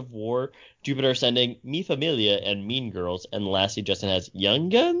 Lord of War, Jupiter Ascending, Mi Familia, and Mean Girls. And lastly, Justin has Young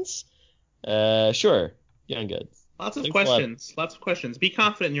Guns. Sure, Young Guns. Lots of questions. Be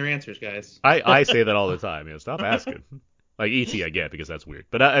confident in your answers, guys. I say that all the time. Stop asking. Like E.T. I get because that's weird,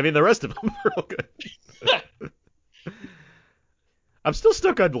 but I mean the rest of them are all good. I'm still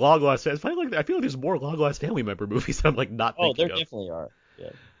stuck on Long Lost. I feel like there's more Long Lost Family Member movies that I'm like not thinking of. Oh, there definitely are.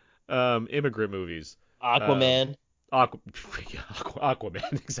 Yeah. Immigrant movies. Aquaman.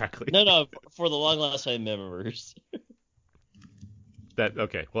 Aquaman, exactly. No, for the Long Lost Family Members.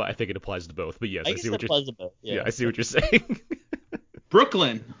 Okay. Well, I think it applies to both, but yes, I see what applies to both. Yeah, I see what you're saying.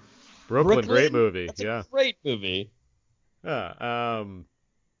 Brooklyn, great movie. That's a great movie. Yeah.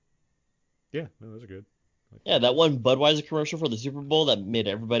 Yeah, no, those are good. Yeah, that one Budweiser commercial for the Super Bowl that made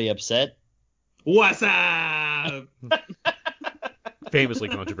everybody upset. What's up? Famously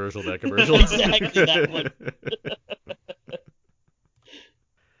controversial, that commercial. Exactly, that one.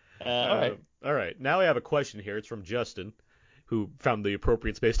 All right. Now I have a question here. It's from Justin, who found the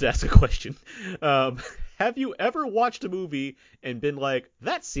appropriate space to ask a question. Have you ever watched a movie and been like,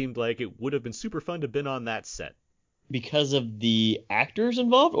 that seemed like it would have been super fun to have been on that set? Because of the actors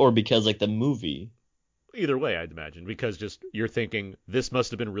involved, or because like the movie? Either way, I'd imagine, because just you're thinking this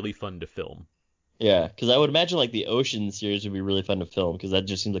must have been really fun to film. Yeah, because I would imagine like the Ocean series would be really fun to film, because that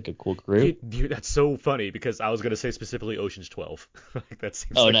just seems like a cool group. That's so funny, because I was gonna say specifically Ocean's 12. That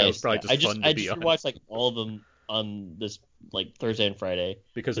seems like nice. that was probably just fun to be on. I just watched like all of them on this like Thursday and Friday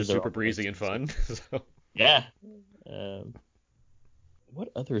because they're super breezy and fun. So. Yeah. What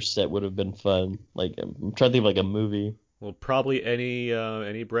other set would have been fun? Like I'm trying to think of like a movie. Well, probably any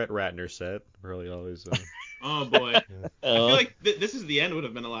Brett Ratner set. Really always. Oh boy. I feel like This Is the End would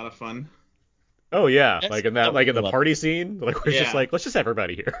have been a lot of fun. Oh yeah, That's, like in the party scene, like we're just like let's just have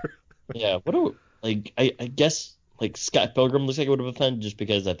everybody here. Yeah. I guess like Scott Pilgrim looks like it would have been fun just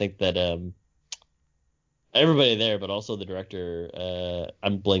because I think that everybody there, but also the director.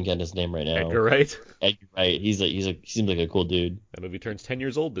 I'm blanking on his name right now. Edgar Wright. Edgar Wright. He seems like a cool dude. That movie turns 10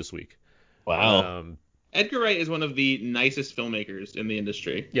 years old this week. Wow. Edgar Wright is one of the nicest filmmakers in the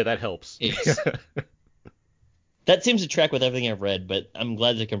industry. Yeah, that helps. That seems to track with everything I've read, but I'm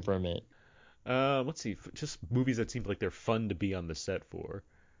glad to confirm it. Let's see. Just movies that seem like they're fun to be on the set for.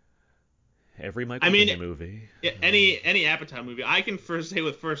 Every I Michael mean, Bay movie. any Apatow movie. I can first say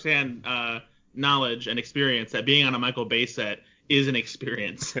with firsthand knowledge and experience that being on a Michael Bay set is an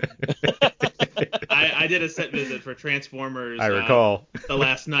experience. I did a set visit for Transformers. I recall. The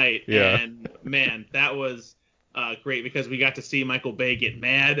last night, Yeah. and man, that was great because we got to see Michael Bay get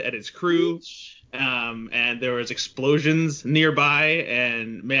mad at his crew, and there was explosions nearby,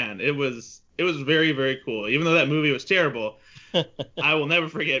 and man, it was very, very cool. Even though that movie was terrible, I will never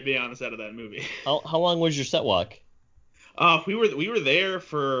forget being on the set of that movie. How long was your set walk? We were there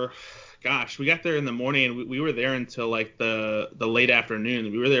for, gosh, we got there in the morning, and we were there until like the late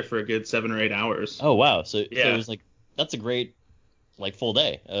afternoon. We were there for a good 7 or 8 hours. Oh wow, so Yeah. it was like that's a great like full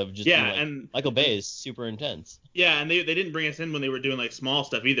day of just Yeah, being, like, and Michael Bay is super intense. yeah, and they didn't bring us in when they were doing like small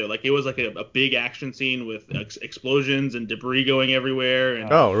stuff either. Like it was like a big action scene with explosions and debris going everywhere.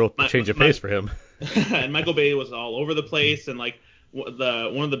 And Oh, a real change of pace for him. and Michael Bay was all over the place. And like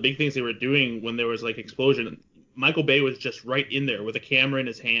one of the big things they were doing when there was like explosion, Michael Bay was just right in there with a camera in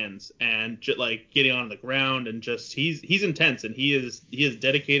his hands and just like getting on the ground and just he's intense and he is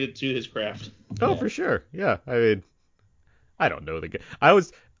dedicated to his craft. Oh, for sure. Yeah. I mean, I don't know the guy. I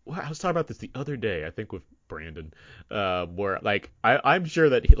was talking about this the other day, I think with Brandon, where like I'm sure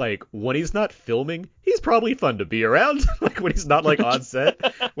that like when he's not filming, he's probably fun to be around. Like when he's not like on set,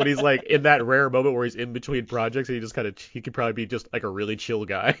 when he's like in that rare moment where he's in between projects, and he could probably be just like a really chill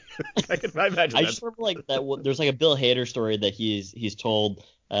guy. I can imagine I that. just remember like that. There's like a Bill Hader story that he's told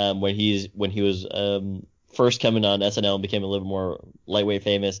when he was first coming on SNL and became a little more lightweight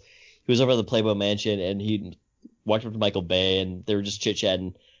famous. He was over at the Playboy Mansion and he walked up to Michael Bay and they were just chit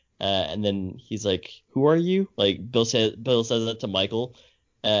chatting. And then he's like, "Who are you?" Like Bill says that to Michael,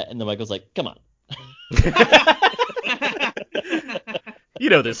 and then Michael's like, "Come on."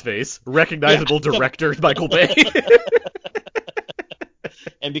 You know this face, recognizable director Michael Bay.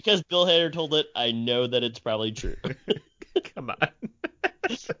 And because Bill Hader told it, I know that it's probably true. Come on.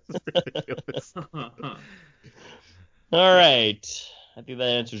 That's ridiculous. All right. I think that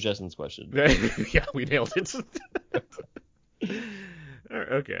answers Justin's question. Yeah, we nailed it.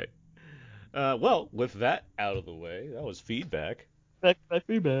 Okay. Well, with that out of the way, that was feedback.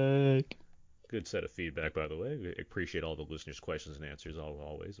 Feedback. Good set of feedback, by the way. We appreciate all the listeners' questions and answers,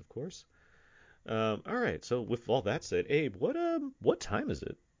 always, of course. All right. So with all that said, Abe, what time is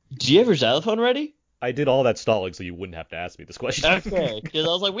it? Do you have your xylophone ready? I did all that stalling so you wouldn't have to ask me this question. Okay, because I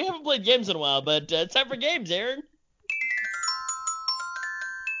was like, we haven't played games in a while, but it's time for games, Aaron.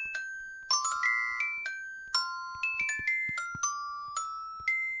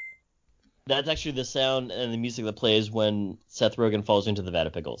 That's actually the sound and the music that plays when Seth Rogen falls into the vat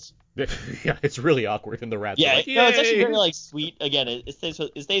of pickles. Yeah, it's really awkward, and the rats Yeah, are like, no, it's actually "Yay!" very like sweet. Again, it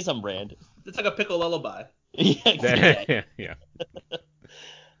stays on brand. It's like a pickle lullaby. Yeah, exactly. Yeah.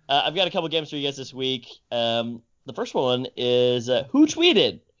 I've got a couple games for you guys this week. The first one is Who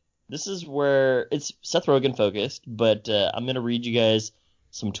Tweeted? This is where it's Seth Rogen focused, but I'm going to read you guys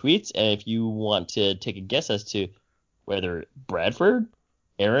some tweets, and if you want to take a guess as to whether Bradford,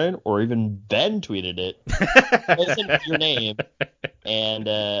 Aaron, or even Ben tweeted it, listen your name and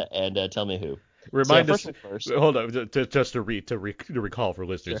tell me who. Remind so, us. First. Hold on, just to recall for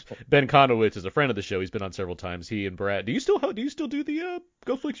listeners. Sure. Ben Conowitz is a friend of the show. He's been on several times. He and Brad. Do you still do the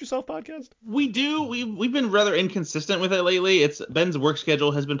Go Flix Yourself podcast? We do. We've been rather inconsistent with it lately. Ben's work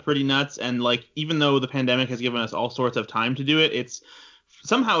schedule has been pretty nuts, and like even though the pandemic has given us all sorts of time to do it, it's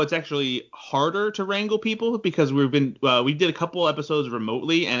actually harder to wrangle people because we did a couple episodes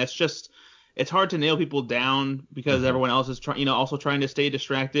remotely, and it's hard to nail people down because everyone else is also trying to stay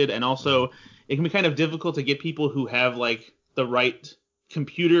distracted, and also it can be kind of difficult to get people who have like the right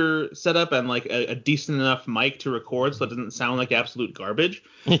computer setup and like a decent enough mic to record so it doesn't sound like absolute garbage.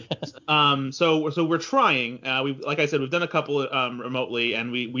 So we're trying. Like I said, we've done a couple remotely,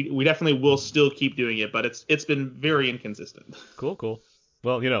 and we definitely will still keep doing it, but it's been very inconsistent. Cool.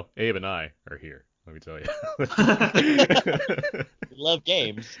 Well, Abe and I are here. Let me tell you. We love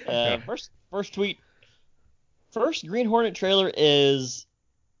games. First tweet. First Green Hornet trailer is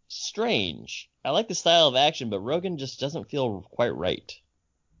strange. I like the style of action, but Rogen just doesn't feel quite right.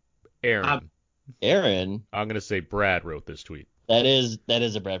 Aaron. I'm gonna say Brad wrote this tweet. That is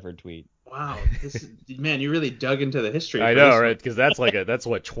a Bradford tweet. Wow, man, you really dug into the history. I know, right? Because that's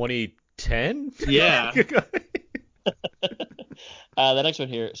what 2010. Yeah. The next one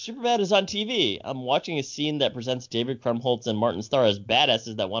here. Superbad is on TV. I'm watching a scene that presents David Krumholtz and Martin Starr as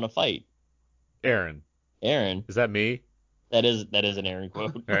badasses that want to fight. Aaron. Is that me? That is an Aaron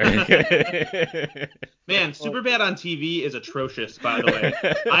quote. All right. Man, Superbad on TV is atrocious, by the way.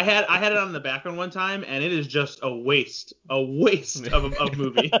 I had it on the background one time, and it is just a waste of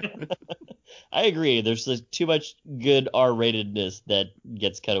movie. I agree. There's too much good R-ratedness that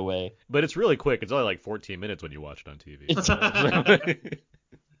gets cut away. But it's really quick. It's only like 14 minutes when you watch it on TV.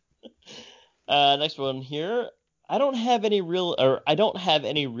 Next one here. I don't have any real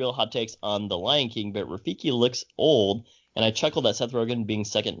hot takes on The Lion King, but Rafiki looks old, and I chuckled at Seth Rogen being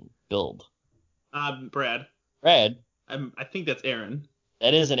second billed. Brad. Brad. I think that's Aaron.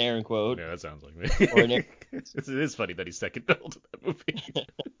 That is an Aaron quote. Yeah, that sounds like me. It is funny that he's second billed in that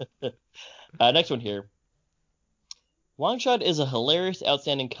movie. Next one here. Longshot is a hilarious,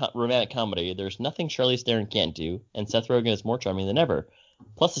 outstanding romantic comedy. There's nothing Charlize Theron can't do, and Seth Rogen is more charming than ever.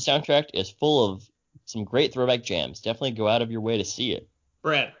 Plus, the soundtrack is full of some great throwback jams. Definitely go out of your way to see it.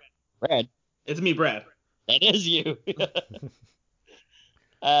 Brad. It's me, Brad. That is you.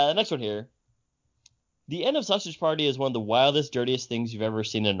 The next one here. The end of Sausage Party is one of the wildest, dirtiest things you've ever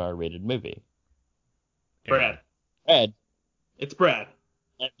seen in an R-rated movie. Brad. It's Brad.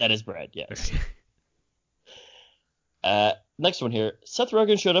 That is Brad, yes. Next one here. Seth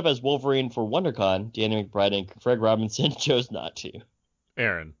Rogen showed up as Wolverine for WonderCon. Danny McBride and Craig Robinson chose not to.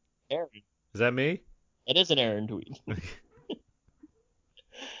 Aaron. Is that me? It is an Aaron tweet.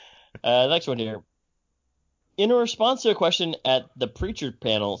 Next one here. In a response to a question at the Preacher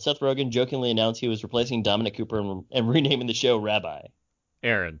panel, Seth Rogen jokingly announced he was replacing Dominic Cooper and renaming the show Rabbi.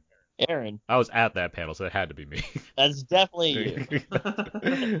 Aaron. I was at that panel, so it had to be me. That's definitely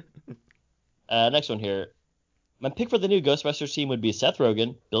you. Next one here. My pick for the new Ghostbusters team would be Seth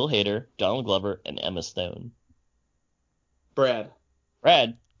Rogen, Bill Hader, Donald Glover, and Emma Stone. Brad.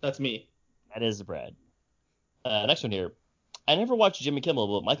 That's me. That is Brad. Next one here. I never watched Jimmy Kimmel,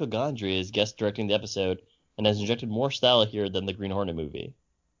 but Michael Gondry is guest directing the episode and has injected more style here than the Green Hornet movie.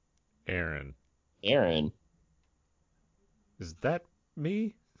 Aaron. Is that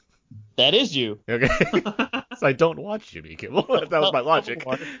me? That is you. Okay. So I don't watch Jimmy Kimmel. That was my logic.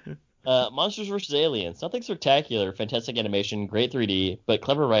 Monsters vs. Aliens. Nothing spectacular, fantastic animation, great 3D, but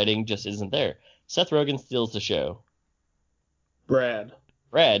clever writing just isn't there. Seth Rogen steals the show. Brad.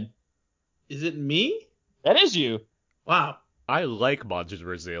 Is it me? That is you. Wow. I like Monsters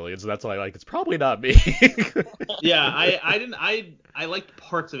vs. Aliens, so that's why I like. It's probably not me. Yeah, I liked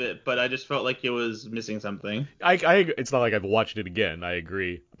parts of it, but I just felt like it was missing something. It's not like I've watched it again. I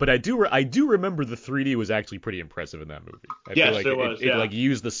agree, but I do remember the 3D was actually pretty impressive in that movie. I feel like it like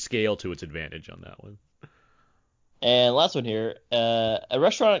used the scale to its advantage on that one. And last one here, a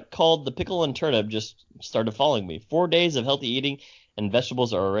restaurant called The Pickle and Turnip just started following me. 4 days of healthy eating and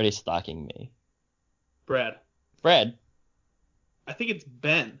vegetables are already stalking me. Brad. I think it's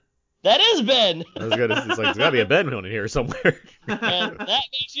Ben. That is Ben. It's like, there's got to be a Ben in here somewhere. And that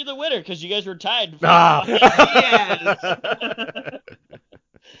makes you the winner because you guys were tied. Yes.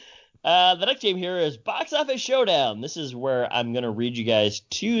 The next game here is Box Office Showdown. This is where I'm going to read you guys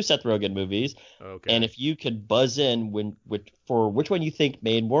 2 Seth Rogen movies. Okay. And if you could buzz in for which one you think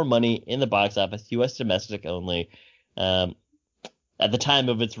made more money in the box office, U.S. domestic only, at the time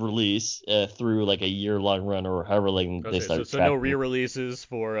of its release, through like a year-long run or however long they started. So no re-releases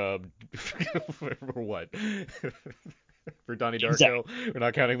for for what? For Donnie Darko? Exactly. We're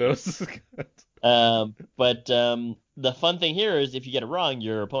not counting those. But the fun thing here is if you get it wrong,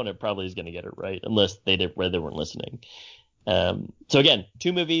 your opponent probably is going to get it right, unless they weren't listening. So again,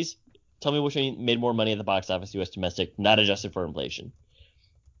 2 movies. Tell me which one made more money at the box office, U.S. domestic, not adjusted for inflation.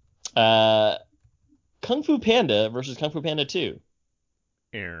 Kung Fu Panda versus Kung Fu Panda 2.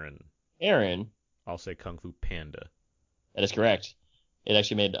 Aaron. I'll say Kung Fu Panda. That is correct. It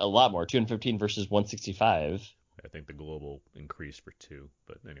actually made a lot more, 215 versus 165. I think the global increased for 2,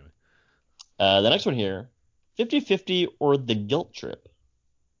 but anyway. The next one here, 50-50 or The Guilt Trip.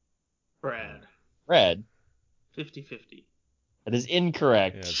 Brad. 50-50. That is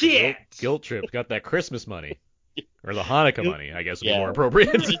incorrect. Yeah, Shit! Guilt Trip got that Christmas money. Or the Hanukkah money, I guess would be more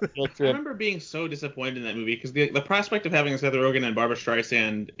appropriate. I remember being so disappointed in that movie because the prospect of having Seth Rogen and Barbra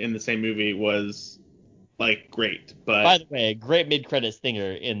Streisand in the same movie was like great. But by the way, great mid-credits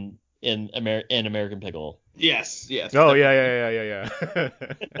stinger in American Pickle. Yes. Oh yeah.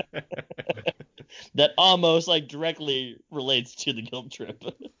 That almost like directly relates to The Guilt Trip.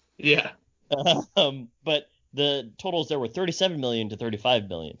 Yeah. But the totals there were 37 million to 35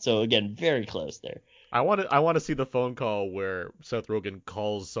 million. So again, very close there. I want to see the phone call where Seth Rogen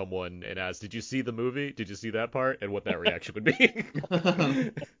calls someone and asks, "Did you see the movie? Did you see that part?" and what that reaction would be.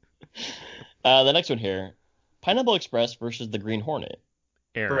 The next one here, Pineapple Express versus The Green Hornet.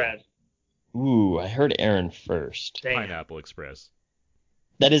 Aaron. Ooh, I heard Aaron first. Damn. Pineapple Express.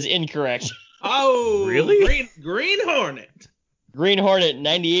 That is incorrect. Oh, Really? Green Hornet. Green Hornet,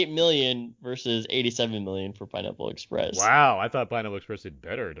 98 million versus 87 million for Pineapple Express. Wow, I thought Pineapple Express did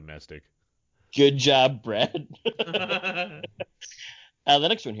better domestic. Good job, Brad. The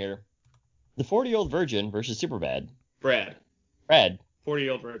next one here. The 40-Year-Old Virgin versus Superbad. Brad, Brad.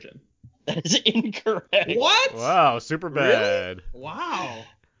 40-year-old virgin. That is incorrect. What? Wow, super bad. Really? Wow.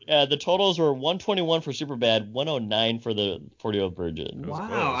 The totals were 121 for Superbad, 109 for the 40-Year-Old Virgin. was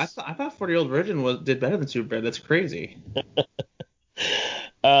Wow. I close. thought 40-year-old virgin did better than Superbad. That's crazy.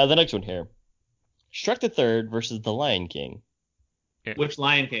 The next one here. Shrek the Third versus The Lion King. Which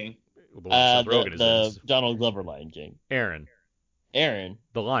Lion King? The one Seth Rogen is The in. Donald Glover Lion King. Aaron, Aaron.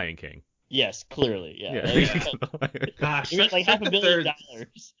 the Lion King. Yes, clearly. Yeah. Yeah. Gosh, You got like half $1 billion.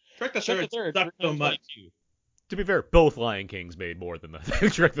 Shrek the Shrek the Third Third, sucked so much. 322. To be fair, both Lion Kings made more than the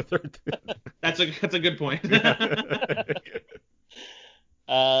Shrek the Third. That's a good point.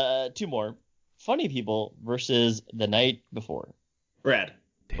 Two more. Funny People versus The Night Before. Brad.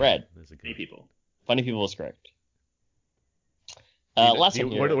 Brad. That's a good Many people. Funny People is correct. Last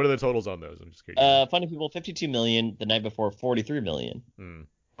one here. What are the totals on those? I'm just curious. Funny People, 52 million. The Night Before, 43 million.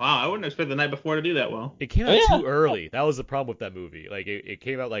 Wow, I wouldn't expect The Night Before to do that well. It came out too early. That was the problem with that movie. Like it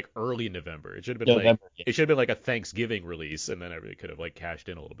came out like early in November. It should have been November, like it should have been like a Thanksgiving release, and then everybody could have like cashed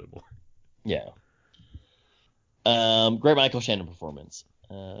in a little bit more. Yeah. Great Michael Shannon performance.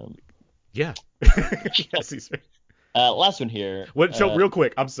 Yeah. Yes, he's right. Last one here. So real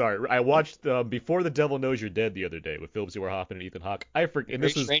quick, I'm sorry. I watched Before the Devil Knows You're Dead the other day with Philip Seymour Hoffman and Ethan Hawke. And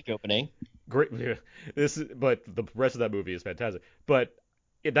this was strange opening. great. Yeah, but the rest of that movie is fantastic. But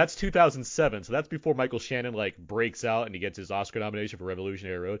that's 2007, so that's before Michael Shannon like breaks out and he gets his Oscar nomination for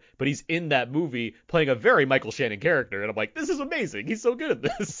Revolutionary Road. But he's in that movie playing a very Michael Shannon character, and I'm like, this is amazing. He's so good at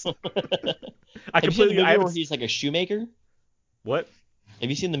this. Have you seen the movie where he's like a shoemaker? What? Have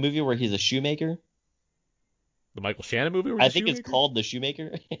you seen the movie where he's a shoemaker? The Michael Shannon movie? I think it's called The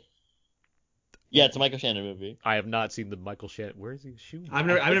Shoemaker. Yeah, it's a Michael Shannon movie. I have not seen the Michael Shannon. Where is he? A shoemaker? I've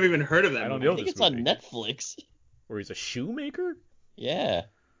never even heard of that. I don't movie. know I think this it's movie. on Netflix. Where he's a shoemaker? Yeah.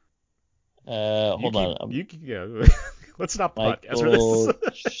 Hold on. Yeah. Let's not podcast for Michael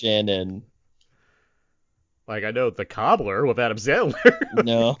this. Shannon. Like I know the Cobbler with Adam Sandler.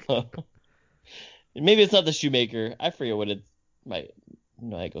 No. Maybe it's not The Shoemaker. I forget what it's.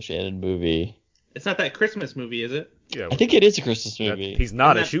 Michael Shannon movie. It's not that Christmas movie, is it? Yeah. I think it is a Christmas movie. He's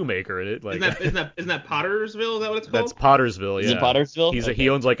not a shoemaker in it. Like, isn't that Pottersville? Is that what it's called? That's Pottersville. Yeah. Is it Pottersville? He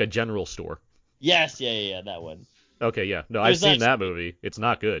owns like a general store. Yes, yeah, that one. Okay, yeah. No, I've seen that movie. It's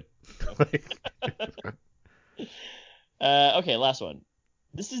not good. Okay, last one.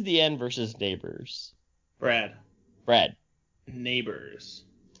 This is The End versus Neighbors. Brad. Neighbors.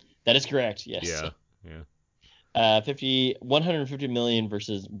 That is correct. Yes. Yeah. 150 million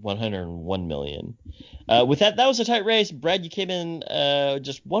versus 101 million. With that was a tight race. Brad, you came in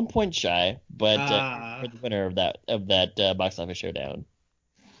just 1 point shy, but you're the winner of that box office showdown.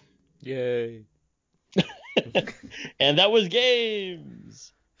 Yay. And that was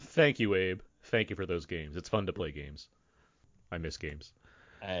games. Thank you, Abe. Thank you for those games. It's fun to play games. I miss games.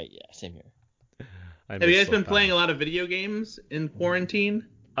 Yeah, same here. Have you guys been playing a lot of video games in quarantine?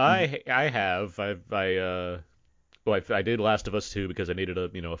 I have. I did Last of Us 2 because I needed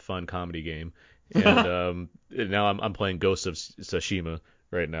a fun comedy game, and now I'm playing Ghost of Tsushima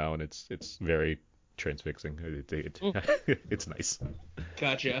right now, and it's very transfixing. It's nice.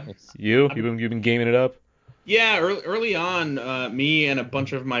 Gotcha. You've been gaming it up? Yeah, early on, me and a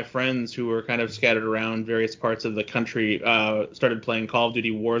bunch of my friends who were kind of scattered around various parts of the country started playing Call of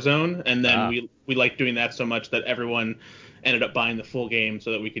Duty Warzone, and then we liked doing that so much that everyone ended up buying the full game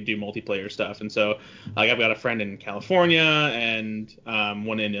so that we could do multiplayer stuff. And so I've got a friend in California and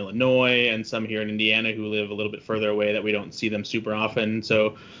one in Illinois and some here in Indiana who live a little bit further away that we don't see them super often.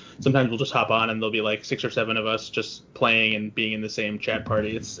 So sometimes we'll just hop on and there'll be like 6 or 7 of us just playing and being in the same chat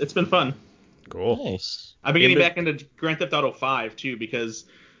party. It's been fun. Cool. Nice. I've been getting back into Grand Theft Auto 5 too because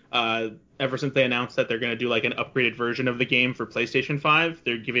ever since they announced that they're going to do like an upgraded version of the game for PlayStation 5,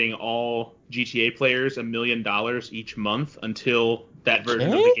 they're giving all GTA players $1 million each month until that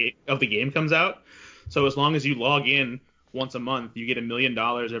version of the game comes out. So as long as you log in once a month, you get $1 million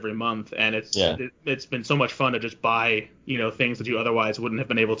every month, and it's been so much fun to just buy things that you otherwise wouldn't have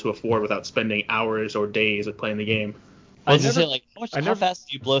been able to afford without spending hours or days of playing the game. I was gonna say, like, how How fast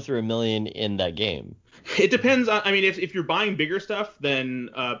do you blow through $1 million in that game? It depends on. I mean, if you're buying bigger stuff, then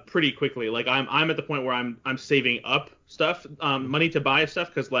pretty quickly. Like I'm at the point where I'm saving up stuff, money to buy stuff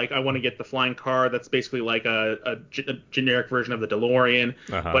because like I want to get the flying car. That's basically like a generic version of the DeLorean.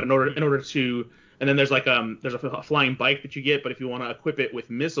 But in order to, and then there's like there's a flying bike that you get. But if you want to equip it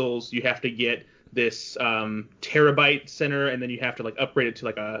with missiles, you have to get this terabyte center, and then you have to like upgrade it to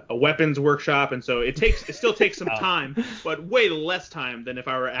like a weapons workshop. And so it still takes some time, but way less time than if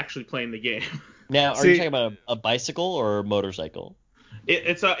I were actually playing the game. Now, are you talking about a bicycle or a motorcycle?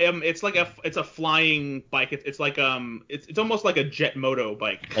 It's a flying bike. It's like it's almost like a jet moto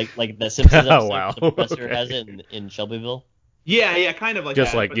bike. Like the Simpsons episode wow. the professor has it in Shelbyville. Yeah, kind of like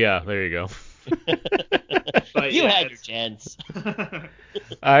just that. Like yeah, there you go. But, you had your chance.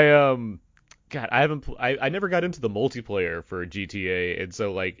 I never got into the multiplayer for GTA, and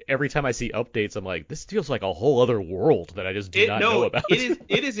so like every time I see updates, I'm like, this feels like a whole other world that I just do not know about. It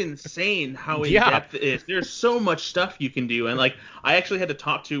is insane how in depth it is. There's so much stuff you can do, and like I actually had to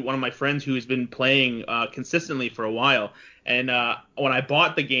talk to one of my friends who has been playing consistently for a while. And when I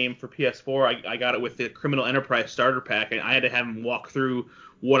bought the game for PS4, I got it with the Criminal Enterprise starter pack, and I had to have him walk through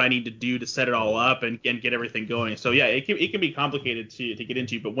what I need to do to set it all up and get everything going. So yeah, it can be complicated to get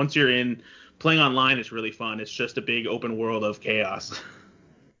into, but once you're in, playing online is really fun. It's just a big open world of chaos.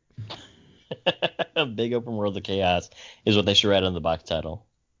 A big open world of chaos is what they should write on the box title.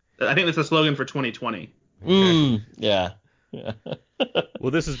 I think that's the slogan for 2020. Yeah. Well,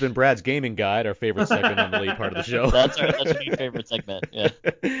 this has been Brad's Gaming Guide, our favorite segment on the late part of the show. That's our favorite segment, yeah.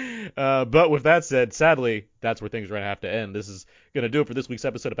 But with that said, sadly, that's where things are going to have to end. This is going to do it for this week's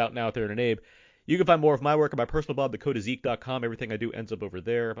episode of Out Now with Aaron and Abe. You can find more of my work on my personal blog, thecodeiszeek.com. Everything I do ends up over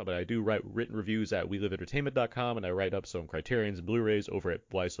there, but I do write written reviews at WeLiveEntertainment.com, and I write up some Criterions and Blu-rays over at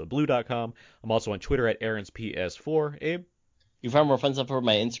WhySoBlue.com. I'm also on Twitter at AaronsPS4. Abe? You can find more fun stuff over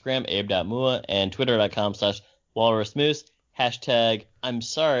my Instagram, abe.mua, and twitter.com/walrusmoose. Hashtag, I'm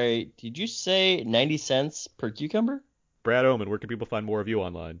sorry, did you say 90 cents per cucumber? Brad Oman, where can people find more of you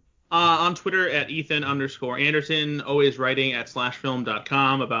online? On Twitter at Ethan_Anderson, always writing at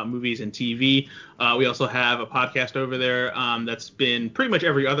 /film.com about movies and TV. We also have a podcast over there that's been pretty much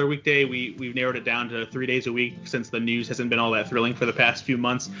every other weekday. We've narrowed it down to 3 days a week since the news hasn't been all that thrilling for the past few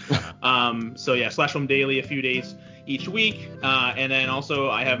months. So yeah, /film daily, a few days each week. And then also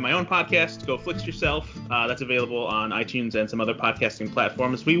I have my own podcast, Go Flix Yourself. That's available on iTunes and some other podcasting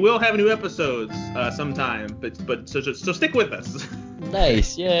platforms. We will have new episodes sometime, but so stick with us.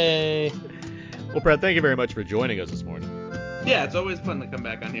 Nice, yay. Well, Brad, thank you very much for joining us this morning. Yeah, it's always fun to come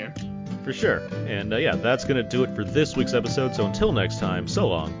back on here. For sure. And yeah, that's going to do it for this week's episode. So until next time, so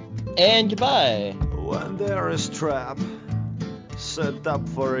long. And goodbye. When there is trap set up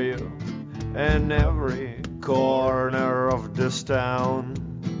for you in every corner of this town,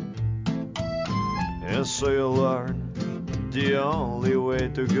 and so you learn the only way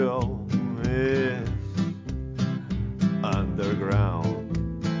to go is underground.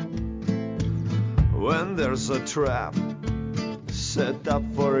 When there's a trap set up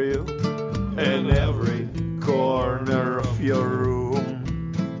for you in every corner of your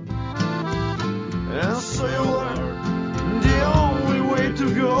room, and so you learn the only way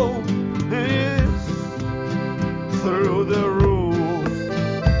to go is through the roof.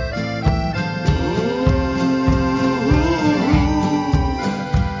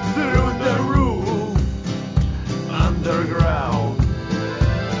 Through the roof, underground.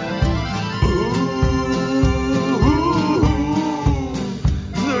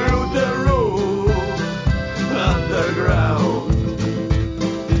 Through the roof, underground.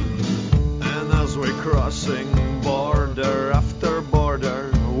 And as we're crossing border after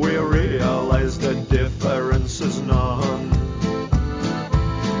border, we realize the difference is none.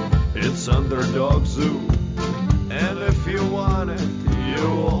 It's Underdog Zoo, and if you want it, you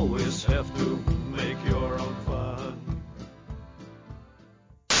always have to make your own fun.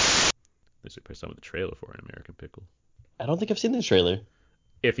 This is some of the trailer for an American Pickle. I don't think I've seen this trailer.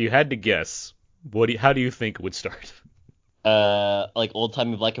 If you had to guess, how do you think it would start? Like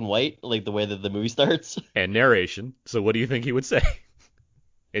old-timey black and white, like the way that the movie starts. And narration. So what do you think he would say?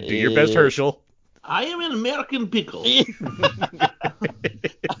 And do your best, Herschel. I am an American Pickle.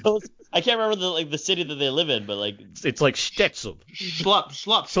 I can't remember the city that they live in, but like it's like Stetzel.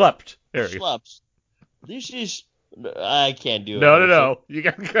 Slept. There you go. Schlups. This is. I can't do it. No. You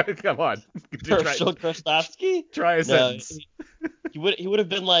got come on. Herschel Krasnovsky? Try a sentence. He would have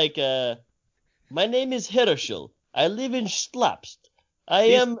been like, my name is Herschel. I live in Slapst.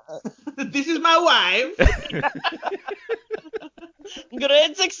 This is my wife.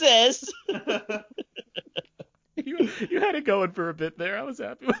 Great success. You had a it going for a bit there. I was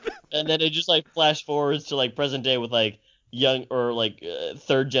happy with it. And then it just like flash forwards to like present day with like young or like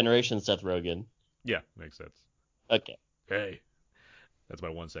third generation Seth Rogen. Yeah, makes sense. Okay. Hey, that's my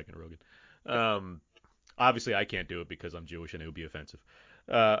 1 second, Rogan. Obviously, I can't do it because I'm Jewish and it would be offensive.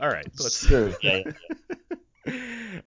 All right, let's. Sure. Yeah.